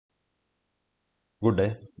Good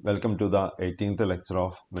day. Welcome to the 18th lecture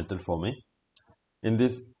of metal forming. In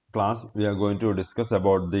this class, we are going to discuss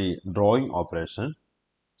about the drawing operation.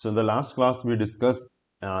 So in the last class, we discussed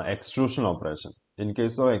extrusion operation. In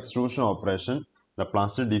case of extrusion operation, the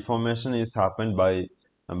plastic deformation is happened by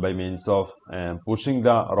means of pushing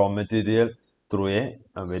the raw material through a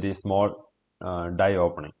very small die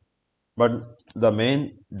opening. But the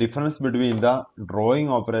main difference between the drawing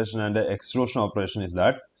operation and the extrusion operation is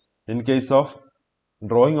that in case of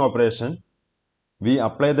drawing operation, we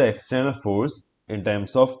apply the external force in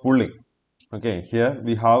terms of pulling. Okay, here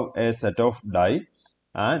we have a set of die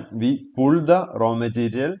and we pull the raw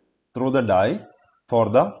material through the die for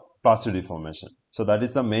the plastic deformation. So that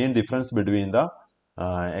is the main difference between the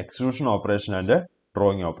extrusion operation and the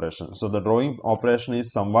drawing operation. So the drawing operation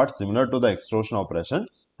is somewhat similar to the extrusion operation,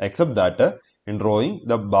 except that in drawing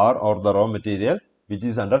the bar or the raw material which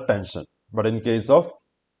is under tension. But in case of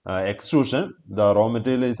extrusion, the raw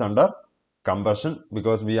material is under compression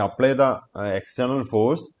because we apply the external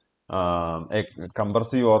force,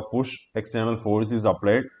 compressive or push external force is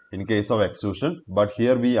applied in case of extrusion, but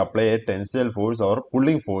here we apply a tensile force or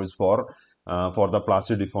pulling force for the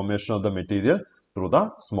plastic deformation of the material through the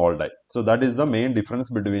small die. So that is the main difference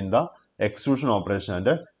between the extrusion operation and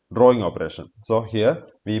the drawing operation. So here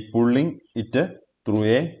we pulling it through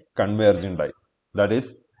a converging die, that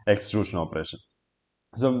is extrusion operation.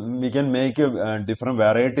 So we can make different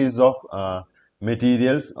varieties of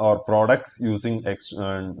materials or products using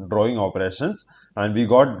drawing operations, and we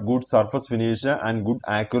got good surface finish and good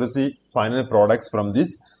accuracy final products from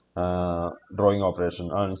this drawing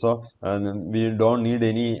operation. And so we don't need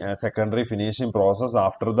any secondary finishing process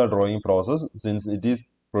after the drawing process, since it is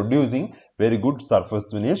producing very good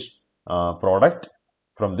surface finish product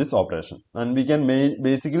from this operation. And we can make,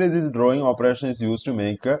 basically this drawing operation is used to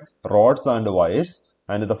make rods and wires,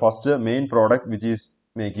 and the first main product which is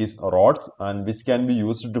make is rods, and which can be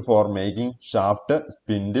used for making shaft,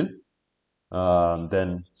 spindle,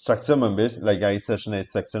 then structure members like I section, S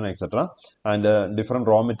section, etc., and different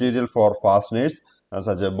raw material for fasteners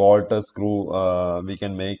such as bolt, screw, we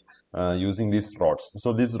can make using these rods.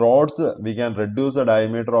 So these rods we can reduce the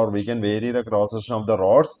diameter or we can vary the cross section of the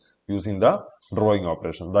rods using the drawing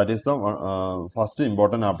operation. That is the first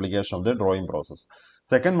important application of the drawing process.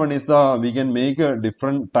 Second one is the we can make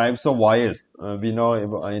different types of wires. We know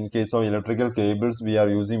in case of electrical cables we are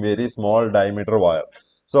using very small diameter wire.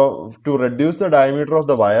 So to reduce the diameter of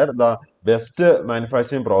the wire, the best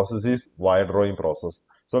manufacturing process is wire drawing process.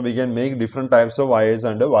 So we can make different types of wires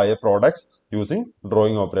and wire products using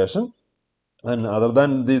drawing operation. And other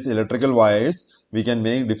than these electrical wires, we can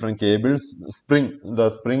make different cables, the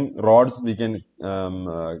spring rods we can,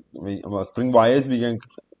 spring wires we can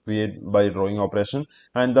create by drawing operation,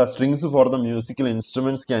 and the strings for the musical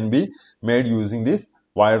instruments can be made using this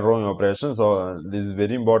wire drawing operation. So this is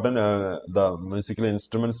very important. The musical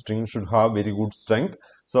instrument string should have very good strength.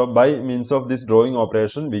 So by means of this drawing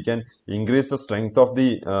operation, we can increase the strength of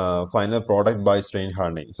the final product by strain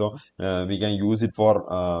hardening. So we can use it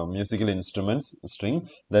for musical instruments string,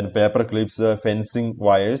 then paper clips, fencing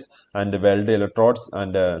wires, and weld electrodes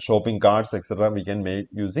and shopping carts, etc. we can make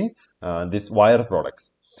using these wire products.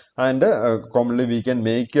 And commonly we can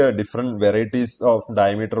make different varieties of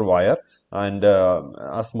diameter wire, and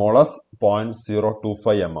as small as 0.025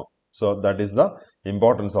 mm. So that is the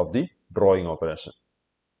importance of the drawing operation.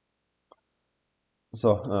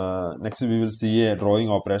 So next we will see a drawing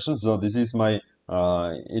operation. So this is my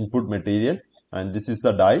input material and this is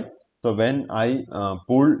the die. So when I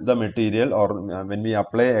pull the material, or when we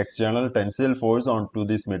apply external tensile force onto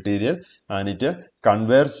this material, and it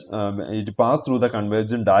converges, it passes through the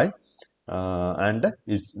convergent die, and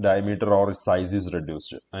its diameter or its size is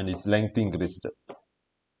reduced and its length increased.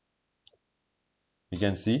 You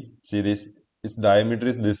can see this, its diameter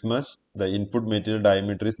is this much, the input material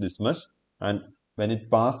diameter is this much, and when it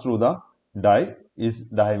passes through the die, its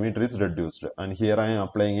diameter is reduced, and here I am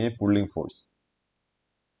applying a pulling force.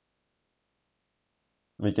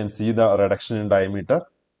 We can see the reduction in diameter,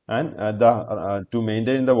 and to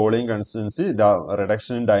maintain the volume consistency, the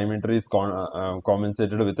reduction in diameter is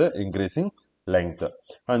compensated with the increasing length.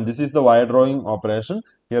 And this is the wire drawing operation.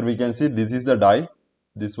 Here we can see this is the die,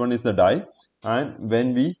 this one is the die, and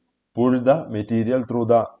when we pull the material through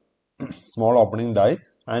the small opening die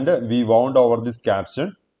and we wound over this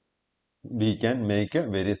capsule, we can make a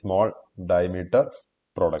very small diameter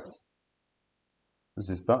products. This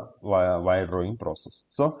is the wire drawing process.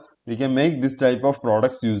 So we can make this type of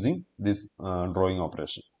products using this drawing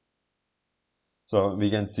operation. So we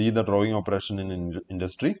can see the drawing operation in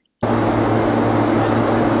industry. This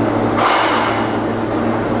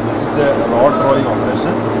is a rod drawing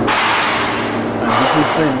operation, and this is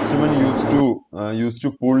the instrument used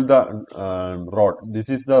to pull the rod. This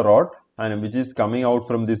is the rod, and which is coming out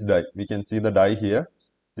from this die. We can see the die here.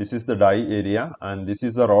 This is the die area, and this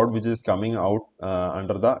is the rod which is coming out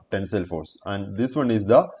under the tensile force. And this one is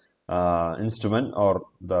the instrument or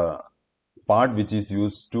the part which is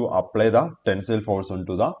used to apply the tensile force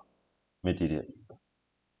onto the material.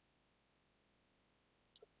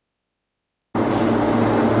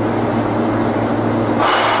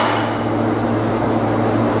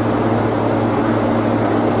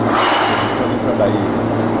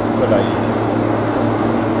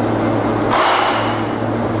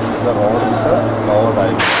 The rod is the lower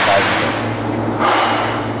diameter.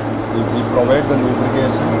 If we provide the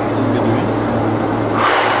lubrication in between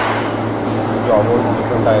to avoid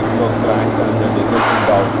different types of cracks and the defects in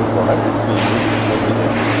the output product, we use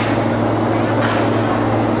lubrication.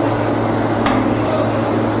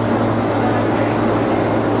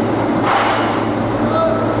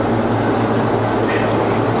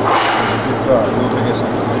 This is the lubrication.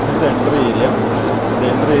 This is the entry area. The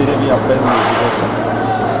entry area we apply the lubrication.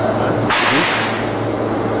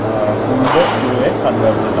 Through a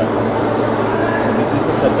conversion die. So this is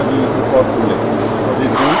the setup used for pulling. So we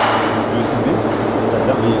do using this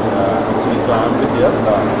setup. We actually clamp it here.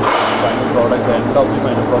 The final product, the end of the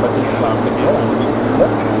final product is clamped here, and we pull the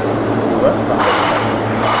through a conversion die.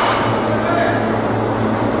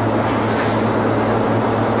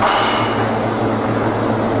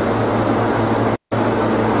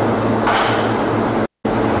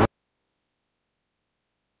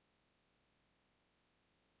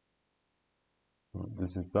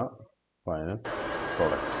 This is the final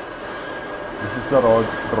product. This is the rod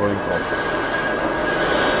drawing process.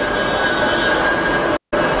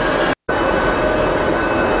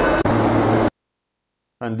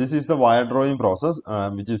 And this is the wire drawing process,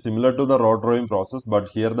 which is similar to the rod drawing process, but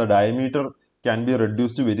here the diameter can be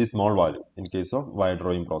reduced to very small value in case of wire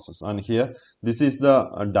drawing process. And here this is the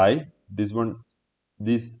die. This one,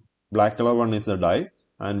 this black color one is the die,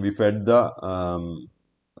 and we fed the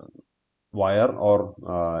wire or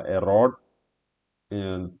a rod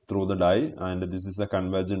through the die, and this is a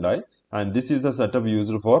convergent die, and this is the setup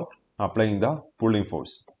used for applying the pulling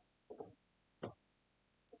force.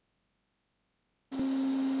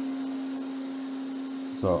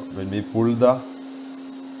 So when we pull the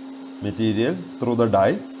material through the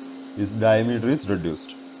die, its diameter is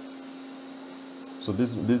reduced. So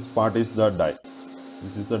this part is the die.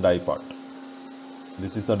 This is the die part.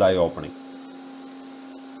 This is the die opening.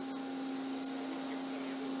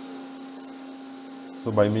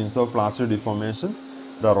 So by means of plastic deformation,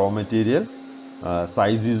 the raw material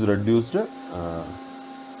size is reduced,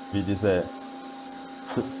 which is a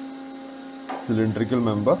cylindrical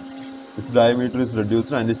member. Its diameter is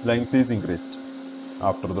reduced and its length is increased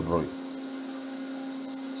after the drawing.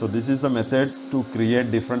 So this is the method to create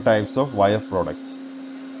different types of wire products.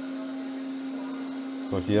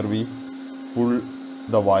 So here we pull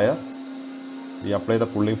the wire, we apply the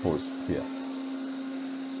pulling force here.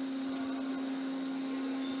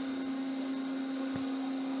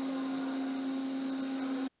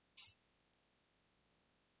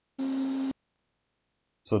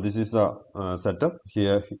 So this is the setup.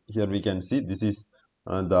 Here we can see this is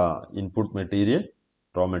the input material,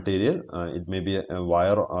 raw material. It may be a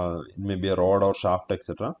wire, it may be a rod or shaft,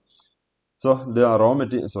 etc. So the raw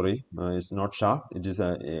material, sorry, it's not shaft. It is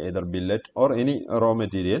either billet or any raw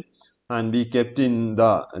material, and we kept in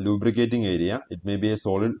the lubricating area. It may be a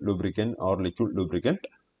solid lubricant or liquid lubricant,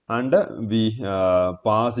 and we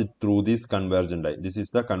pass it through this convergent die. This is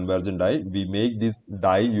the convergent die. We make this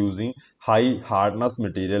die using high hardness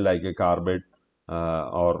material like a carbide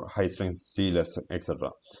or high strength steel,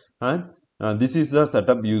 etc. And this is the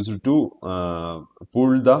setup used to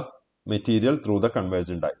pull the material through the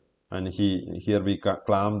convergent die. And here we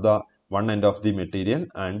clamp the one end of the material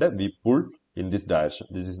and we pull in this direction.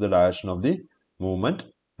 This is the direction of the movement,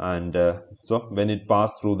 and so when it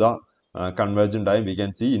passes through the convergent die, we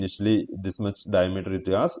can see initially this much diameter it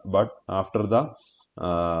has, but after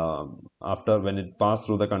when it passes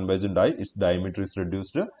through the convergent die, its diameter is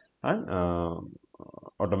reduced and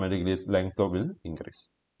automatically its length will increase.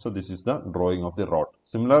 So this is the drawing of the rod.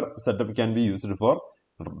 Similar setup can be used for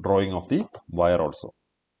drawing of the wire also.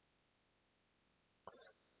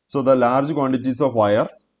 So the large quantities of wire,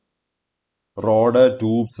 rod,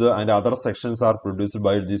 tubes and other sections are produced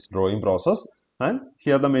by this drawing process, and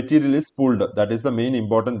here the material is pulled. That is the main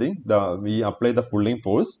important thing. We apply the pulling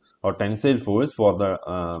force or tensile force for the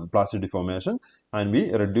plastic deformation, and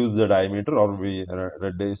we reduce the diameter or we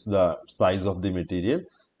reduce the size of the material,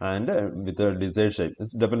 and with a desired shape.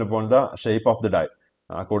 It's depend upon the shape of the die.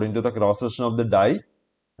 According to the cross section of the die,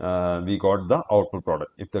 we got the output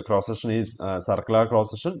product. If the cross section is circular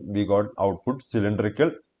cross section, we got output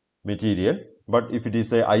cylindrical material. But if it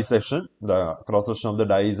is a I section, the cross section of the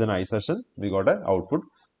die is an I section, we got an output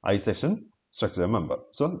I section structure member.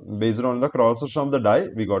 So based on the cross section of the die,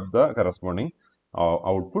 we got the corresponding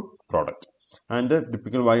output product. And a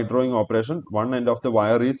typical wire drawing operation, one end of the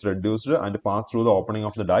wire is reduced and passed through the opening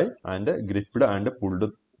of the die and gripped and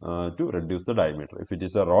pulled to reduce the diameter. If it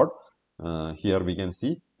is a rod, here we can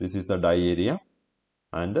see this is the die area,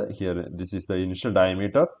 and here this is the initial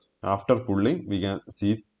diameter. After pulling, we can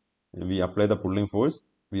see we apply the pulling force,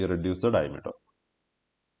 we reduce the diameter.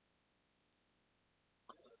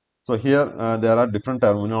 So here there are different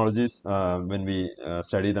terminologies when we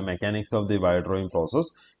study the mechanics of the wire drawing process.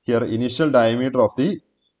 Here initial diameter of the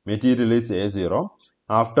material is A0.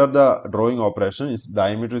 After the drawing operation, its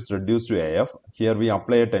diameter is reduced to AF. Here we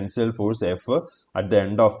apply a tensile force F at the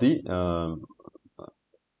end of the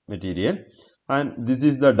material, and this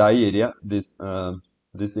is the die area. This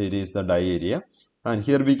area is the die area, and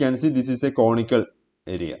here we can see this is a conical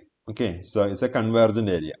area. Okay, so it's a convergent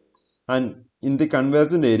area, and in the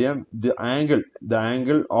convergent area, the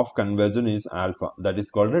angle of convergence is alpha. That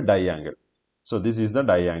is called a die angle. So this is the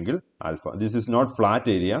die angle alpha. This is not flat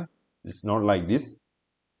area. It's not like this.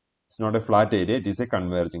 It's not a flat area. It is a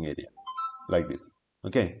converging area, like this.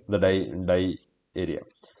 Okay, the die area,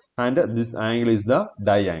 and this angle is the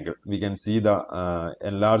die angle. We can see the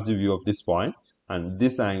enlarged view of this point, and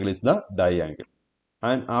this angle is the die angle.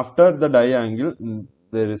 And after the die angle,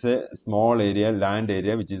 there is a small area, land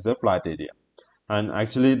area, which is a flat area. And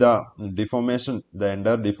actually the deformation, the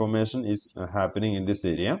entire deformation is happening in this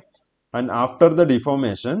area. And after the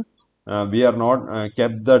deformation, we are not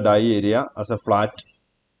kept the die area as a flat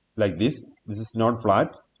like this. This is not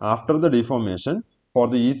flat. After the deformation, for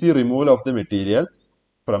the easy removal of the material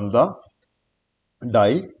from the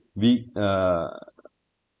die, we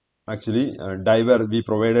we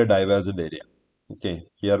provide a divergent area. Okay,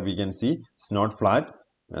 here we can see it's not flat.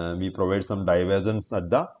 We provide some divergence at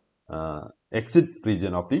the exit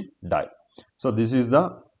region of the die. So this is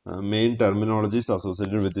the main terminologies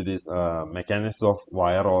associated with this mechanics of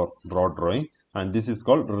wire or rod drawing, and this is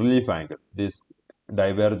called relief angle. This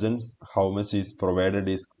divergence, how much is provided,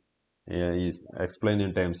 is explained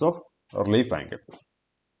in terms of relief angle.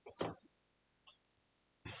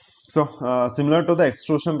 So similar to the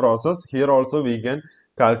extrusion process, here also we can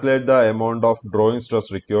calculate the amount of drawing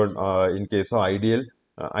stress required in case of ideal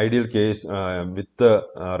case with the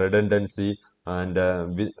redundancy, and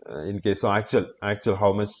in case of actual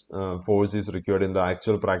how much force is required in the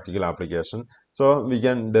actual practical application. So we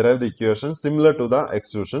can derive the equation similar to the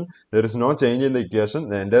extrusion. There is no change in the equation.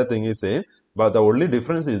 The entire thing is same, but the only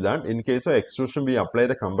difference is that in case of extrusion we apply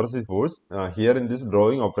the compressive force. Here in this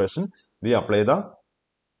drawing operation we apply the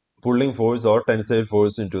pulling force or tensile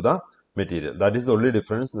force into the material. That is the only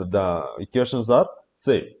difference. The equations are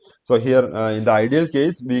same. So here in the ideal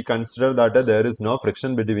case, we consider that there is no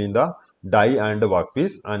friction between the die and the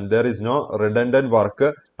workpiece, and there is no redundant work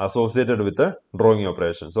associated with the drawing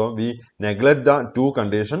operation. So we neglect the two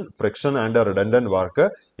conditions, friction and redundant work,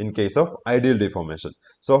 in case of ideal deformation.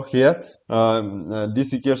 So here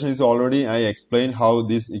this equation is already I explained how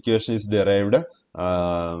this equation is derived,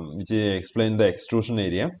 which explain the extrusion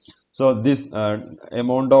area. So this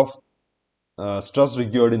amount of stress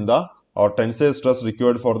required in the or tensile stress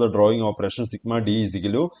required for the drawing operation sigma d is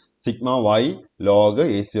equal to sigma y log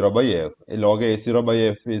A0 by F. Log A0 by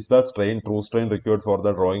F is the true strain required for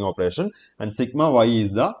the drawing operation, and sigma y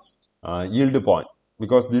is the yield point.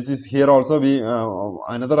 Because this is here also we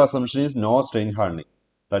another assumption is no strain hardening.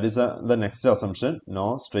 That is the next assumption,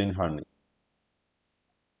 no strain hardening.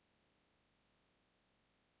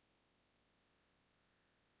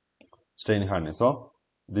 Strain hardening. So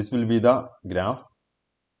this will be the graph.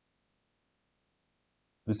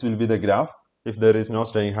 This will be the graph. If there is no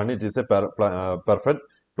strain hardening, it is a perfect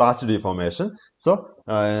plastic deformation. So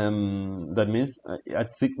that means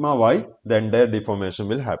at sigma y, the entire deformation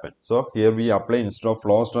will happen. So here we apply, instead of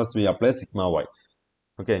flow stress, we apply sigma y.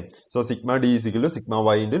 Okay, so sigma d is equal to sigma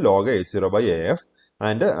y into log A0 by AF,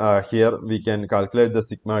 and here we can calculate the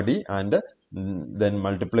sigma d and then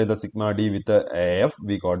multiply the sigma d with the AF.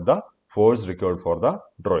 We got the force required for the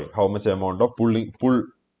drawing. How much amount of pull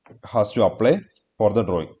has to apply for the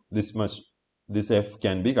drawing? This much, this F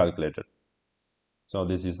can be calculated. So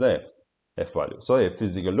this is the F value. So F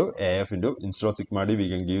is equal to AF into, instead of sigma d, we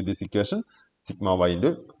can give this equation sigma y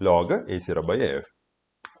into log A0 by AF.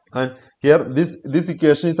 And here this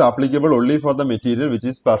equation is applicable only for the material which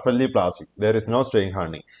is perfectly plastic. There is no strain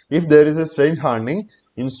hardening. If there is a strain hardening,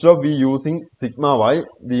 instead of we using sigma y,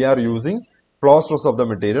 we are using flow stress of the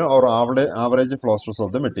material or average flow stress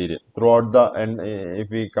of the material throughout the, and if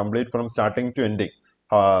we complete from starting to ending,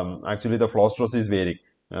 actually the flow stress is varying.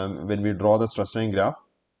 When we draw the stress strain graph,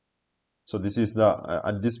 so this is the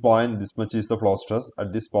at this point this much is the flow stress,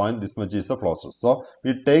 at this point this much is the flow stress. So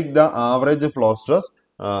we take the average flow stress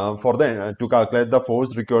for the to calculate the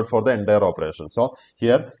force required for the entire operation. So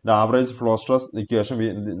here the average flow stress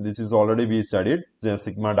equation, this is already we studied,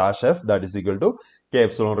 sigma dash f, that is equal to k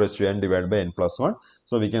epsilon raised to n divided by n plus 1.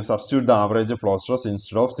 So we can substitute the average flow stress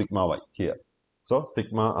instead of sigma y here. So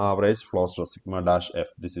sigma average flow stress, sigma dash f,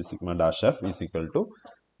 this is sigma dash f is equal to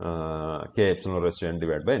k epsilon raised to n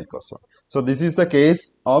divided by n plus 1. So this is the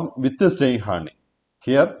case of with the strain hardening.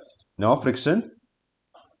 Here no friction,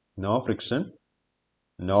 no friction,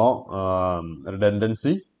 no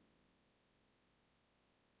redundancy,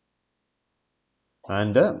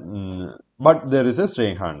 and but there is a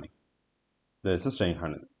strain hardening. There is a strain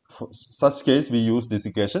hardening. For such case we use this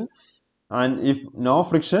equation, and if no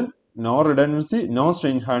friction, no redundancy, no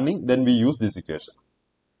strain hardening, then we use this equation.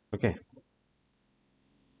 Okay.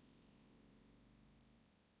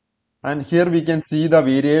 And here we can see the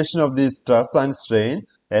variation of the stress and strain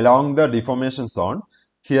along the deformation zone.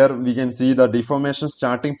 Here we can see the deformation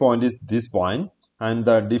starting point is this point and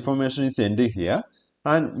the deformation is ending here.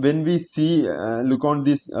 And when we see, look on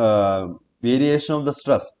this variation of the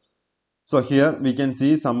stress. So here we can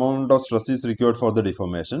see some amount of stress is required for the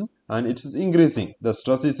deformation and it is increasing. The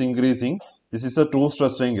stress is increasing. This is a true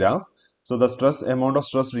stress strain graph. So the amount of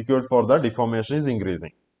stress required for the deformation is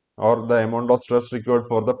increasing, or the amount of stress required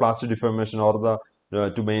for the plastic deformation or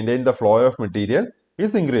the to maintain the flow of material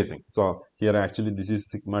is increasing. So here actually this is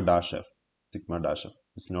sigma dash f, sigma dash f.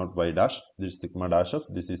 It's not y dash. This is sigma dash f.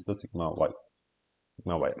 This is the sigma y,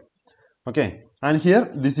 sigma y. Okay, and here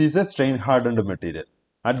this is a strain hardened material.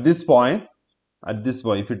 At this point,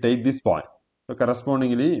 if you take this point, so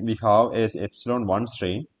correspondingly we have a epsilon 1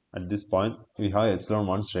 strain. At this point we have epsilon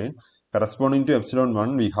 1 strain. Corresponding to epsilon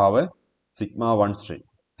 1 we have a sigma 1 strain,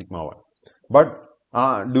 sigma 1.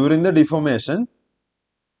 But during the deformation,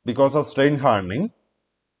 because of strain hardening,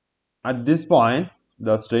 at this point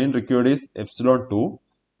the strain required is epsilon 2.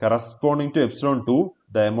 Corresponding to epsilon 2,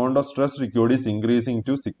 the amount of stress required is increasing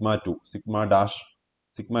to sigma 2, sigma dash,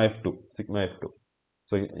 sigma f2, sigma f2.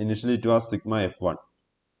 So initially it was sigma f1.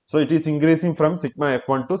 So it is increasing from sigma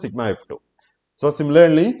f1 to sigma f2. So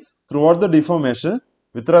similarly, throughout the deformation,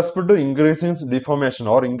 with respect to increasing deformation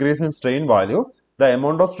or increasing strain value, the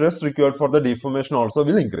amount of stress required for the deformation also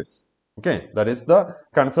will increase. Okay, that is the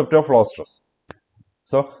concept of flow stress.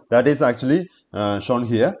 So that is actually shown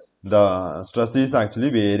here. The stress is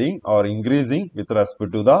actually varying or increasing with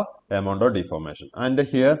respect to the amount of deformation. And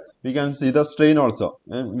here we can see the strain also.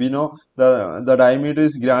 And we know the diameter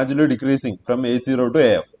is gradually decreasing from A0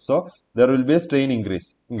 to AF. So there will be a strain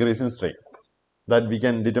increase in strain, that we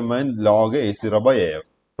can determine log A0 by AF.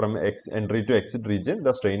 From entry to exit region,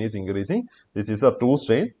 the strain is increasing. This is a true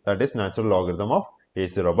strain, that is natural logarithm of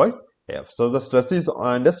A0 by AF. So the stress is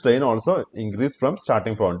and the strain also increase from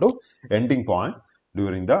starting point to ending point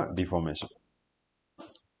during the deformation.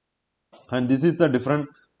 And this is the different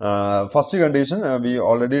first condition. We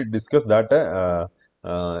already discussed that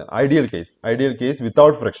ideal case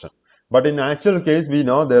without friction. But in actual case, we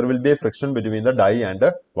know there will be a friction between the die and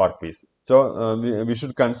the workpiece. So we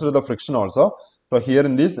should consider the friction also. So here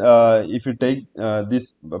in this, if you take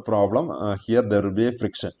this problem, here there will be a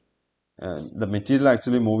friction. The material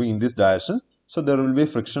actually moving in this direction. So there will be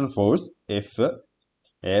friction force F.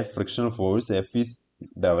 A frictional force F is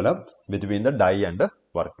developed between the die and the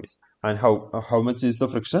workpiece. And how much is the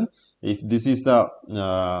friction? If this is the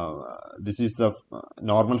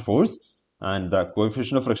normal force and the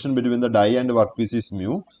coefficient of friction between the die and the workpiece is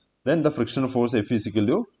mu, then the frictional force F is equal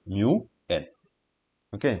to mu n.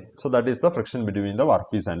 Okay, so that is the friction between the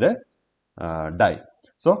workpiece and a die.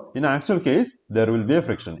 So in actual case, there will be a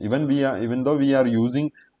friction. Even though we are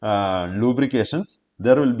using lubrications,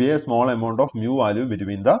 there will be a small amount of mu value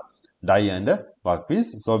between the die and the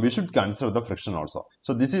workpiece. So we should consider the friction also.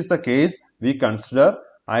 So this is the case we consider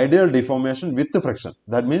ideal deformation with the friction.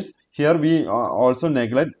 That means here we also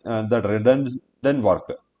neglect the redundant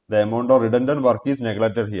work. The amount of redundant work is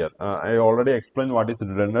neglected here. I already explained what is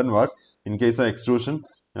redundant work. In case of extrusion,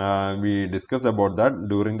 we discussed about that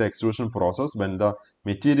during the extrusion process. When the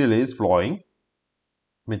material is flowing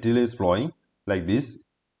like this.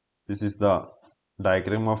 This is the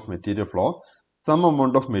diagram of material flow. Some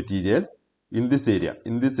amount of material in this area,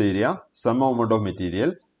 some amount of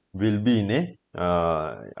material will be in a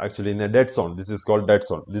actually in a dead zone. This is called dead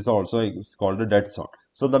zone. This also is called a dead zone.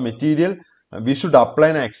 So the material we should apply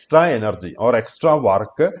an extra energy or extra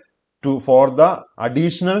work to for the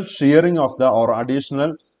additional shearing of the or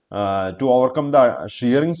additional to overcome the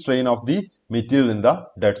shearing strain of the material in the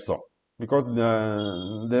dead zone, because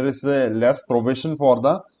there is a less provision for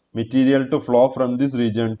the material to flow from this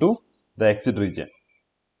region to the exit region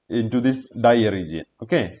into this die region.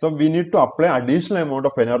 Okay, so we need to apply additional amount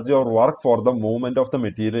of energy or work for the movement of the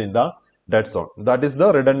material in the dead zone. That is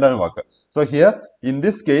the redundant work. So here in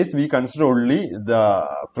this case we consider only the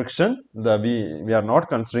friction. We are not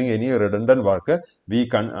considering any redundant work. We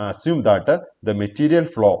can assume that the material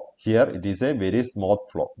flow here, it is a very smooth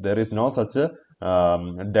flow. There is no such a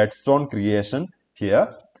dead zone creation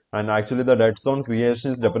here, and actually the dead zone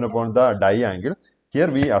creation is dependent upon the die angle. Here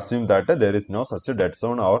we assume that there is no such a dead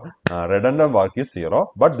zone or redundant work is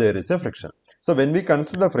zero, but there is a friction. So when we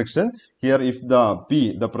consider friction, here if the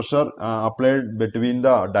P, the pressure applied between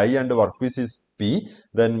the die and the workpiece is P,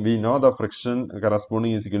 then we know the friction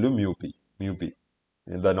corresponding is equal to mu P. Mu P.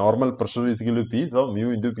 The normal pressure is equal to P, so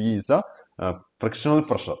mu into P is the frictional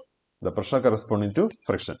pressure, the pressure corresponding to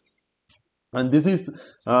friction. And this is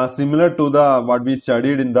similar to the what we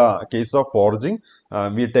studied in the case of forging.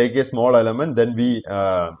 We take a small element, then we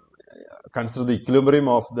consider the equilibrium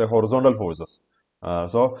of the horizontal forces.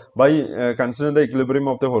 So by considering the equilibrium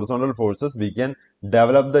of the horizontal forces, we can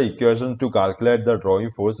develop the equation to calculate the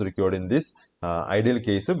drawing force required in this ideal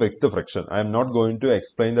case with the friction. I am not going to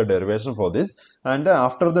explain the derivation for this, and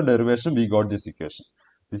after the derivation we got this equation.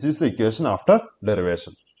 This is the equation after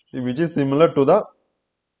derivation, which is similar to the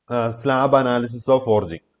slab analysis of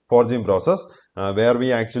forging process, where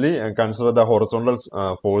we actually consider the horizontal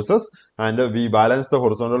forces, and we balance the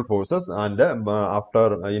horizontal forces, and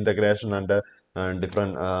after integration and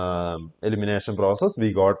different elimination process,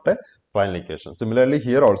 we got a final equation. Similarly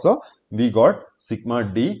here also we got sigma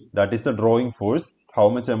d, that is the drawing force, how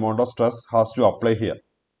much amount of stress has to apply here.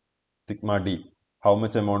 Sigma d, how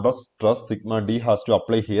much amount of stress sigma d has to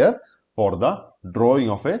apply here for the drawing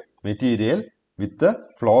of a material with the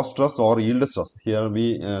flow stress or yield stress. Here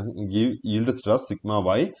we give yield stress sigma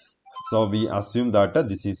y. So we assume that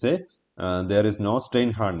this is a there is no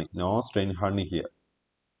strain hardening, here,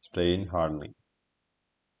 strain hardening,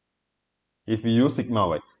 if we use sigma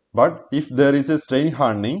y. But if there is a strain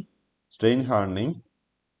hardening,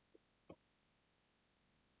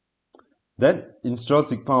 then instead of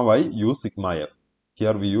sigma y, use sigma f.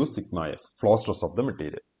 Here we use sigma f, flow stress of the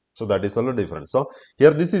material. So that is a little different. So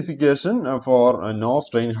here this is equation for no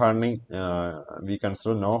strain hardening. We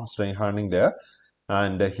consider no strain hardening there.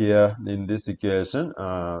 And here in this equation,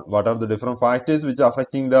 what are the different factors which are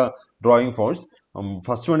affecting the drawing force?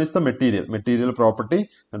 First one is the material property,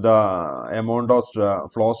 the amount of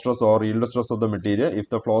flow stress or yield stress of the material. If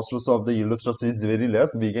the flow stress of the yield stress is very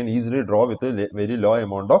less, we can easily draw with a very low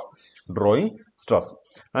amount of drawing stress.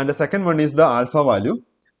 And the second one is the alpha value,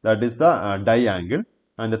 that is the die angle.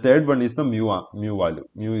 And the third one is the mu value.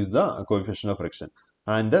 Mu is the coefficient of friction.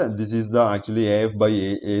 And this is the actually AF by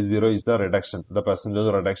A0 is the reduction, the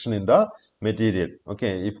percentage reduction in the material.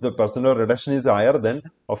 Okay, if the percentage reduction is higher, then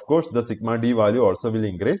of course the sigma d value also will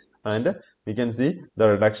increase, and we can see the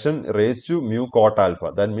reduction raised to mu cot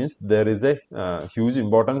alpha. That means there is a huge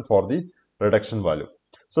importance for the reduction value.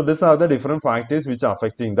 So these are the different factors which are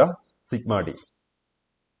affecting the sigma d.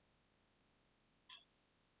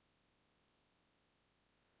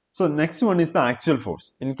 So next one is the actual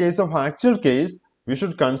force. In case of actual case, we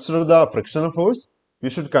should consider the frictional force, we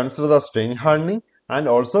should consider the strain hardening, and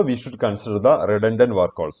also we should consider the redundant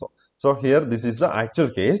work also. So here this is the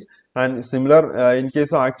actual case, and similar in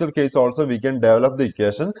case of actual case also we can develop the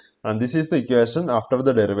equation, and this is the equation after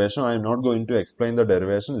the derivation. I am not going to explain the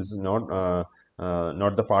derivation. This is not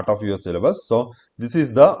the part of your syllabus. So this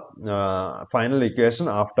is the final equation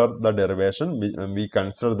after the derivation. We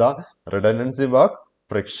consider the redundancy work,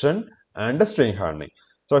 friction, and the strain hardening.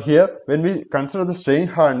 So here when we consider the strain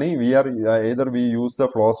hardening, we are either we use the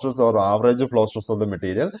flow stress or average flow stress of the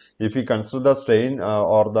material. If we consider the strain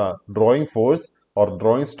or the drawing force or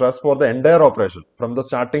drawing stress for the entire operation from the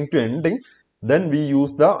starting to ending, then we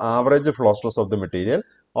use the average flow stress of the material,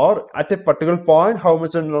 or at a particular point how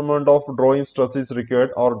much amount of drawing stress is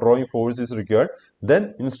required or drawing force is required,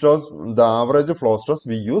 then instead of the average flow stress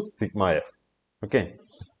we use sigma f. Okay,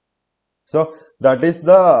 so that is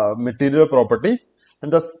the material property,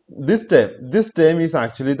 and this term is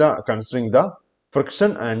actually the considering the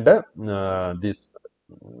friction and this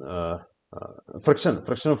uh,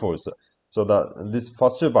 frictional force. So this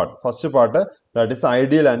first part that is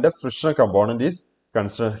ideal and the frictional component is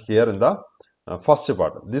considered here in the first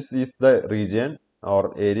part. This is the region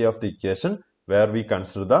or area of the equation where we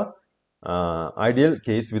consider the ideal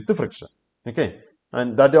case with the friction. Okay,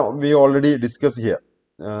 and that we already discussed here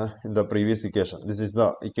in the previous equation. This is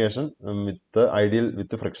the equation with the ideal with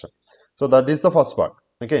the friction. So that is the first part.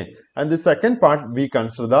 Okay, and the second part we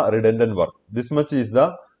consider the redundant work. This much is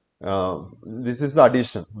the this is the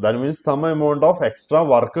addition. That means some amount of extra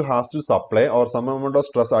work has to supply, or some amount of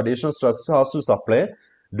stress, additional stress has to supply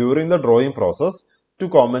during the drawing process to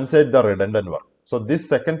compensate the redundant work. So this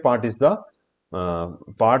second part is the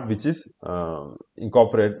part which is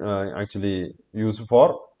actually used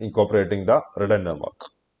for incorporating the redundant work.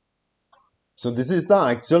 So this is the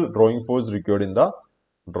actual drawing force required in the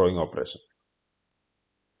drawing operation.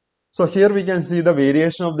 So here we can see the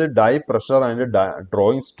variation of the die pressure and the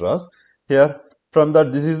drawing stress. Here from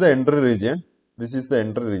that, this is the entry region, this is the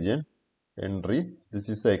entry region, entry, this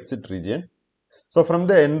is the exit region. So from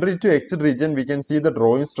the entry to exit region, we can see the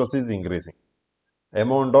drawing stress is increasing.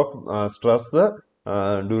 Amount of stress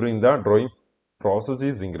during the drawing process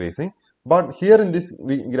is increasing. But here in this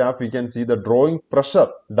graph, we can see the drawing pressure,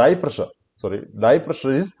 die pressure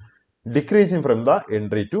is decreasing from the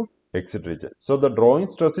entry to exit region. So the drawing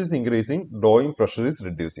stress is increasing, drawing pressure is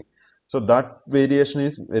reducing. So that variation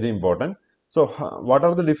is very important. So what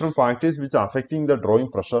are the different factors which are affecting the drawing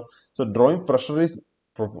pressure? So drawing pressure is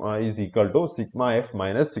equal to sigma f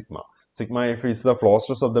minus sigma. Sigma f is the flow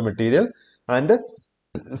stress of the material, and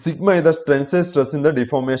sigma is the tensile stress in the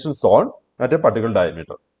deformation zone at a particular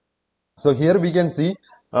diameter. So here we can see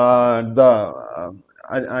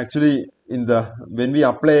actually in the when we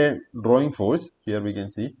apply drawing force, here we can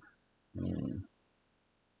see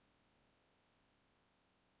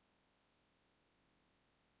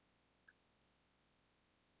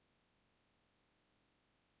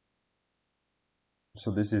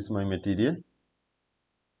so this is my material.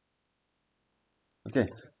 Okay,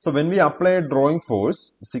 so when we apply drawing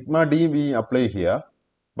force, sigma d we apply here,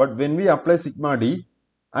 but when we apply sigma d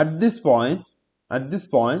at this point,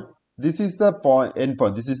 this is the end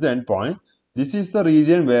point. This is the end point. This is the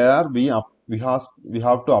region where we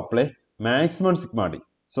have to apply maximum sigma d.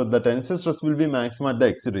 So the tensile stress will be maximum at the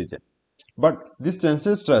exit region. But this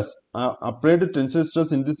tensile stress, applied tensile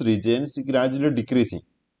stress in this region is gradually decreasing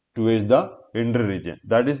towards the entry region.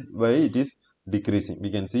 That is why it is decreasing.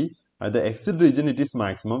 We can see at the exit region it is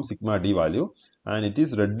maximum sigma d value, and it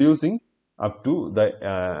is reducing up to the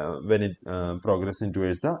when it progressing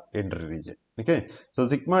towards the entry region. Okay, so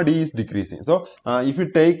sigma d is decreasing. So if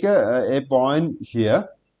you take a point here,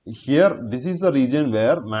 this is the region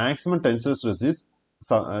where maximum tensile stress is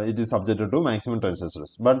it is subjected to maximum tensile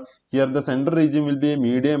stress. But here the center region will be a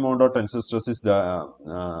medium amount of tensile stress is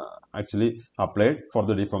actually applied for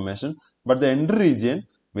the deformation. But the entry region,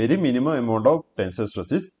 very minimum amount of tensile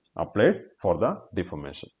stress is applied for the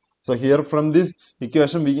deformation. So here from this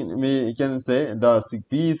equation we can say the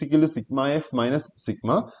P is equal to sigma f minus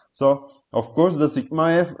sigma. So of course the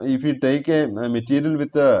sigma f, if you take a material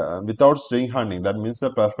with without strain hardening, that means a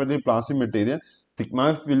perfectly plastic material,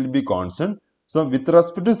 sigma f will be constant. So with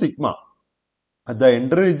respect to sigma, at the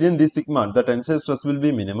entry region, this sigma, the tensile stress will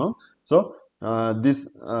be minimum. So this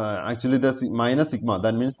actually the minus sigma,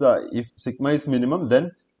 that means if sigma is minimum,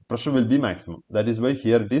 then pressure will be maximum. That is why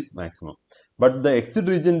here it is maximum. But the exit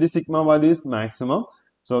region, the sigma value is maximum.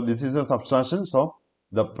 So this is a subtraction. So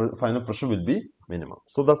the final pressure will be minimum.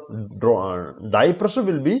 So the die pressure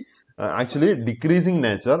will be actually decreasing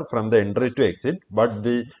nature from the entry to exit, but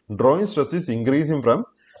the drawing stress is increasing from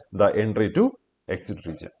the entry to exit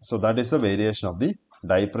region. So that is the variation of the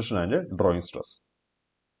die pressure and drawing stress.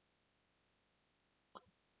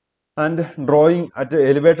 And drawing at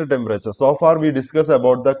elevated temperature. So far we discussed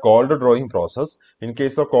about the cold drawing process. In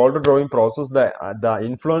case of cold drawing process, the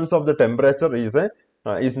influence of the temperature is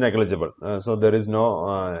negligible. So there is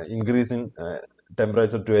no increase in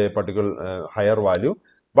temperature to a particular higher value.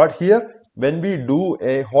 But here when we do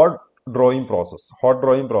a hot drawing process,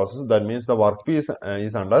 that means the workpiece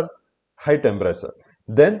is under high temperature.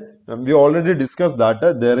 Then we already discussed that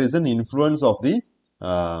there is an influence of the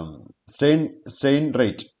strain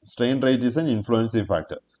rate. Strain rate is an influencing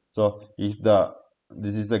factor. So if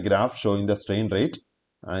this is a graph showing the strain rate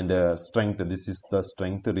and strength, this is the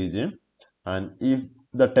strength region, and if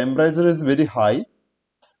the temperature is very high,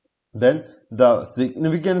 then the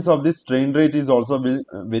significance of this strain rate is also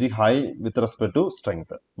very high with respect to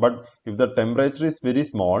strength. But if the temperature is very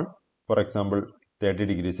small, for example 30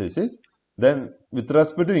 degrees Celsius, then with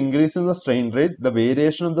respect to increase in the strain rate, the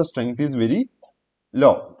variation of the strength is very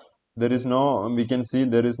low. there is no, we can see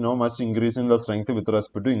there is no much increase in the strength with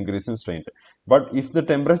respect to increase in strain rate. But if the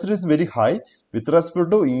temperature is very high, with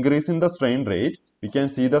respect to increase in the strain rate, we can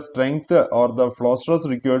see the strength or the flow stress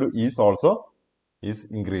required is also is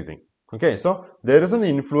increasing. Okay, so there is an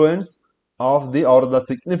influence of the or the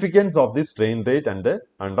significance of the strain rate and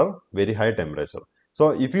under very high temperature.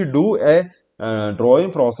 So if you do a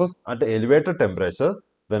drawing process at elevated temperature,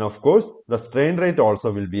 then of course the strain rate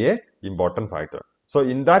also will be a important factor. So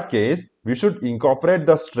in that case, we should incorporate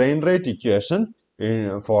the strain rate equation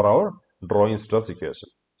for our drawing stress equation.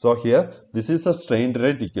 So here, this is a strain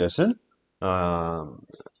rate equation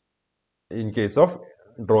in case of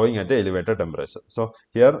drawing at elevated temperature. So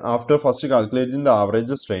here, after first calculating the average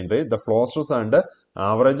strain rate, the flow stress and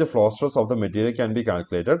average flow stress of the material can be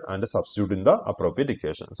calculated and substitute in the appropriate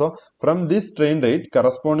equation. So from this strain rate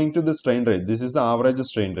corresponding to the strain rate, this is the average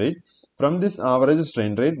strain rate. From this average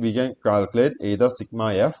strain rate, we can calculate either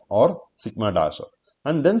sigma f or sigma dash f,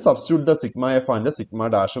 and then substitute the sigma f and the sigma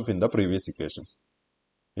dash f in the previous equations.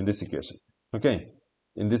 In this equation, okay,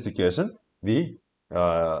 in this equation, we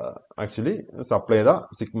actually supply the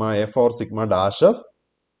sigma f or sigma dash f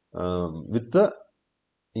with the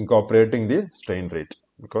incorporating the strain rate,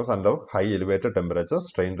 because under high elevated temperature,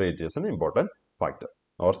 strain rate is an important factor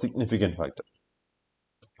or significant factor.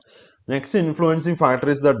 Next influencing factor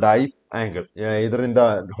is the die angle, either in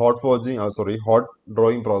the hot forging or hot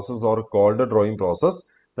drawing process or cold drawing process.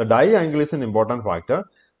 The die angle is an important factor.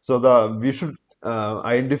 So we should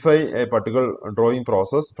identify a particular drawing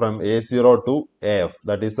process from A0 to AF,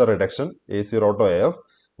 that is the reduction A0 to AF.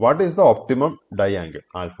 What is the optimum die angle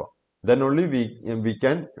alpha? Then only we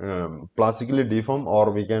can plastically deform, or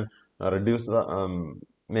we can reduce the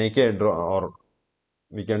make a draw, or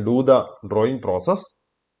we can do the drawing process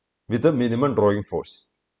with a minimum drawing force.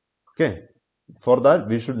 Okay, for that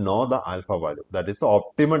we should know the alpha value, that is the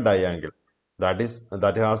optimum die angle, that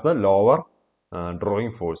has the lower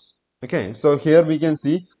drawing force. Okay, so here we can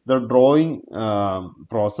see the drawing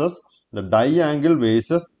process, the die angle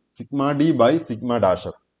versus sigma d by sigma dash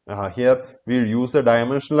f. Here we use the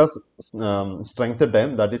dimensionless strength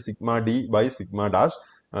term, that is sigma d by sigma dash.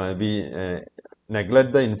 We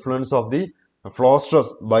neglect the influence of the flow stress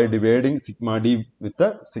by dividing sigma d with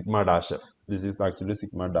the sigma dash f. This is actually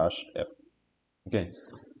sigma dash f. Okay,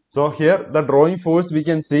 so here the drawing force, we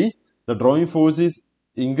can see the drawing force is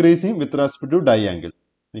increasing with respect to die angle,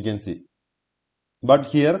 we can see. But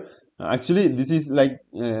here actually this is like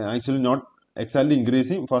actually not exactly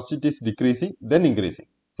increasing. First it is decreasing, then increasing.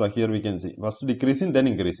 So here we can see first decreasing, then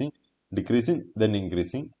increasing, decreasing, then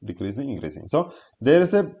increasing, decreasing, increasing. So there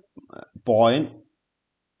is a point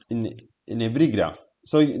in every graph.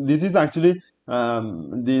 So this is actually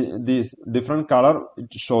this different color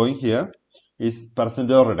showing here is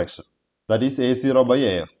percentage of reduction, that is A0 by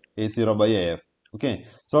AF, A0 by AF. Okay,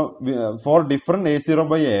 so for different A0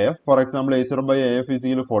 by AF, for example, A0 by AF is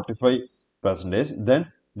equal to 45%,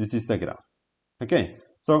 then this is the graph. Okay,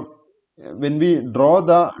 so when we draw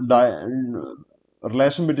the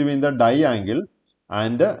relation between the die angle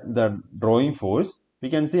and the drawing force, we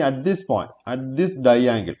can see at this point, at this die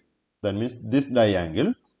angle, that means this die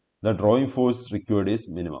angle, the drawing force required is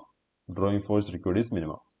minimum. Drawing force required is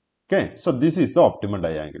minimum. Okay, so this is the optimum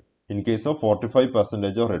die angle. In case of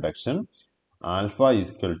 45% of reduction, alpha is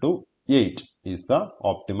equal to 8 is the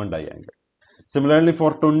optimum die angle. Similarly,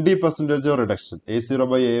 for 20% of reduction, A0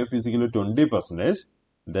 by AF is equal to 20%,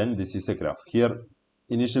 then this is a graph. Here,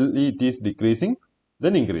 initially it is decreasing,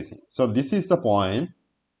 then increasing. So this is the point,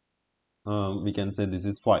 we can say this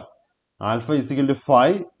is 5. Alpha is equal to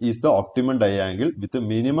 5 is the optimum die angle with a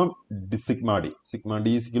minimum sigma d. Sigma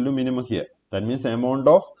d is equal to minimum here. That means the amount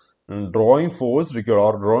of drawing force required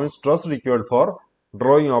or drawing stress required for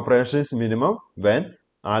drawing operation is minimum when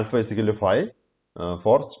alpha is equal to 5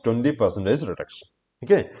 for 20% reduction.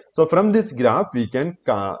 Okay, so from this graph we can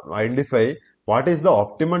identify what is the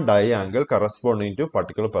optimum die angle corresponding to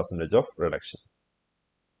particular percentage of reduction.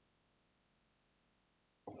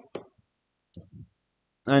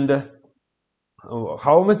 And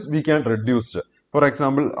how much we can reduce. For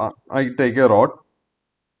example, I take a rod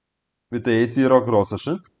with a A0 cross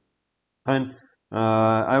section, and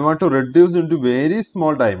I want to reduce into very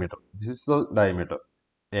small diameter. This is the diameter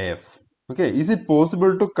AF. Okay, is it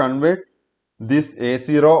possible to convert this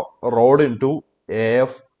A0 rod into AF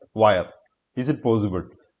wire? Is it possible?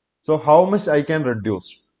 So how much I can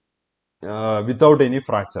reduce without any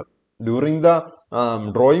fracture? During the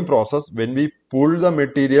drawing process, when we pull the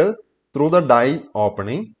material through the die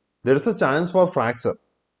opening, there is a chance for fracture.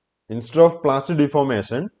 Instead of plastic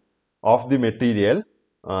deformation of the material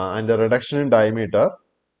and a reduction in diameter,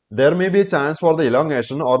 there may be a chance for the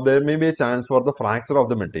elongation or there may be a chance for the fracture of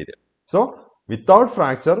the material. So without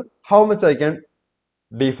fracture, how much I can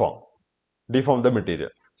deform the material?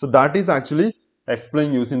 So that is actually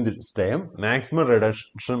explained using this term maximum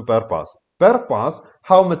reduction per pass. Per pass,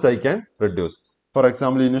 how much I can reduce? For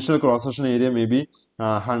example, initial cross section area may be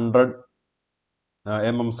 100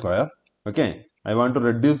 mm square. Okay, I want to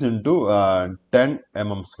reduce into 10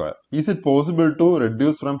 mm square. Is it possible to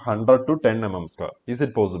reduce from 100 to 10 mm square? Is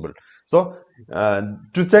it possible? So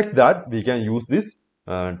to check that, we can use this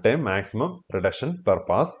term maximum reduction per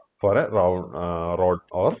pass for a round rod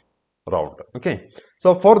or round. Okay,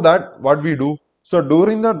 so for that, what we do? So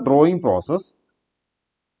during the drawing process,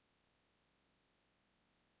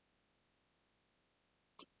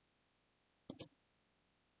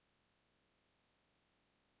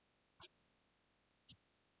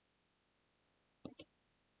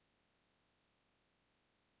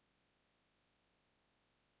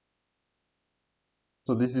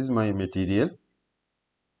 so this is my material.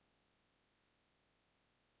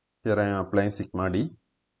 Here I am applying sigma d.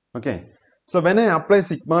 Okay, so when I apply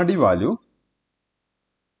sigma d value,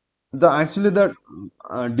 the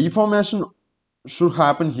deformation should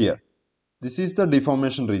happen here. This is the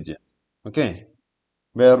deformation region. Okay,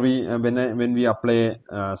 where we when we apply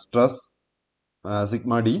stress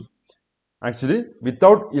sigma d, actually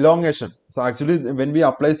without elongation. So actually when we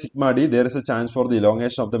apply sigma d, there is a chance for the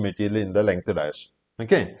elongation of the material in the length direction.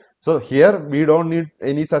 Okay, so here we don't need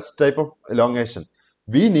any such type of elongation.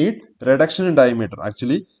 We need reduction in diameter.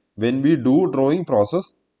 Actually, when we do drawing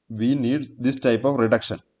process, we need this type of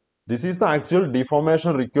reduction. This is the actual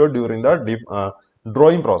deformation required during the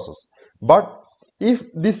drawing process. But if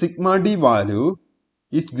the sigma d value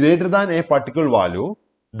is greater than a particular value,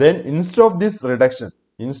 then instead of this reduction,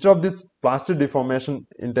 instead of this plastic deformation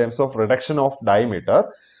in terms of reduction of diameter,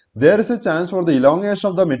 there is a chance for the elongation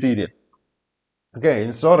of the material. Okay,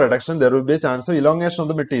 instead of reduction, there will be a chance of elongation of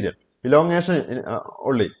the material. Elongation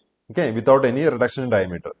only. Okay, without any reduction in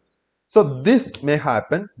diameter. So this may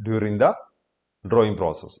happen during the drawing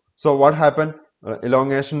process. So what happened?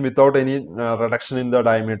 Elongation without any reduction in the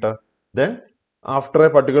diameter. Then after a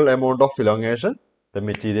particular amount of elongation, the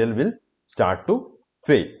material will start to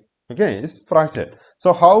fail. Okay, it's fractured.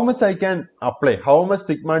 So how much I can apply? How much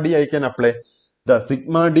sigma d I can apply? The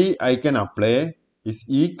sigma d I can apply is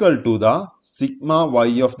equal to the sigma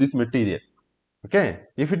y of this material. Okay,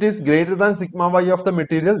 if it is greater than sigma y of the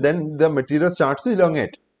material, then the material starts to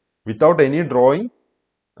elongate. Without any drawing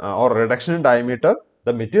or reduction in diameter,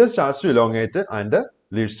 the material starts to elongate and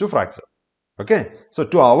leads to fracture. Okay, so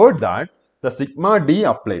to avoid that, the sigma d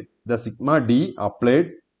applied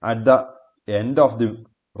at the end of the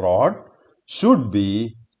rod should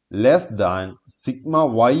be less than sigma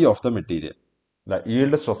y of the material, the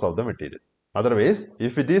yield stress of the material. Otherwise,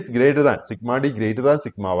 if it is greater than sigma d greater than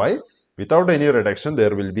sigma y, without any reduction,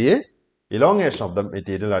 there will be a elongation of the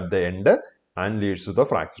material at the end and leads to the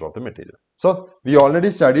fracture of the material. So we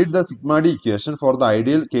already studied the sigma d equation for the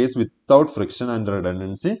ideal case without friction and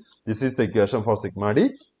redundancy. This is the equation for sigma d,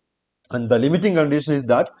 and the limiting condition is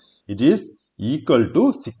that it is equal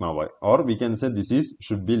to sigma y, or we can say this is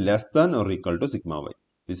should be less than or equal to sigma y.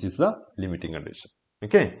 This is the limiting condition.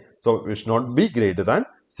 Okay, so it should not be greater than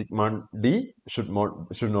sigma d should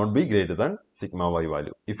not be greater than sigma y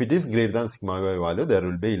value. If it is greater than sigma y value, there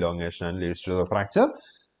will be elongation and leads to the fracture.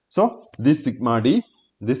 So this sigma d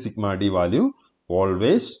value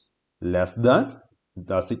always less than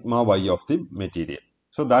the sigma y of the material.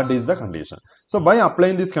 So that is the condition. So by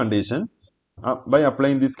applying this condition,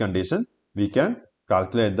 we can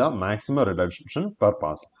calculate the maximum reduction per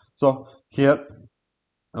pass. So here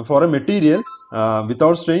for a material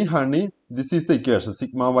without strain hardening, this is the equation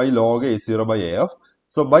sigma y log A0 by AF.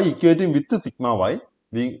 So by equating with the sigma y,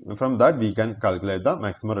 from that we can calculate the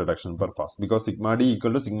maximum reduction per pass, because sigma d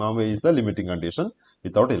equal to sigma y is the limiting condition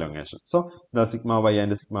without elongation. So the sigma y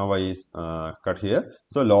and sigma y is cut here.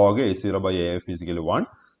 So log A0 by AF is equal to 1.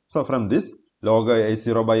 So from this log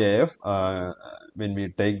A0 by AF, when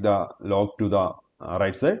we take the log to the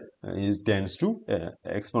right side, it tends to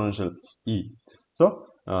exponential e. So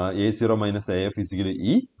A0 minus AF is equal to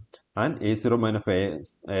E, and A0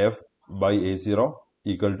 minus AF by A0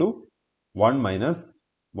 equal to 1 minus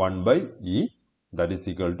 1 by E, that is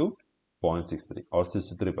equal to 0.63 or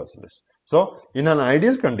 63%. So in an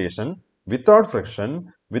ideal condition, without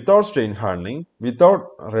friction, without strain hardening, without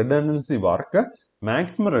redundancy work,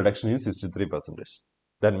 maximum reduction is 63%.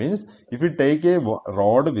 That means if you take a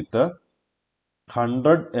rod with a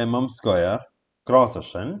 100 mm square cross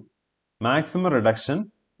section, maximum reduction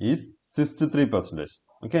is 63%.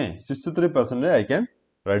 Okay, 63% I can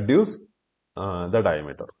reduce the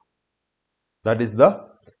diameter. That is the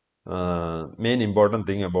main important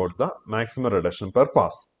thing about the maximum reduction per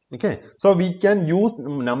pass. Okay, so we can use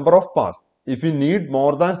number of pass. If we need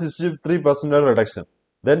more than 63% reduction,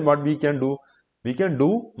 then what we can do? We can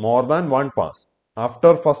do more than one pass.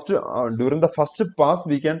 After first, during the first pass,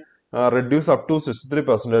 we can reduce up to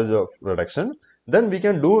 63% of reduction. Then we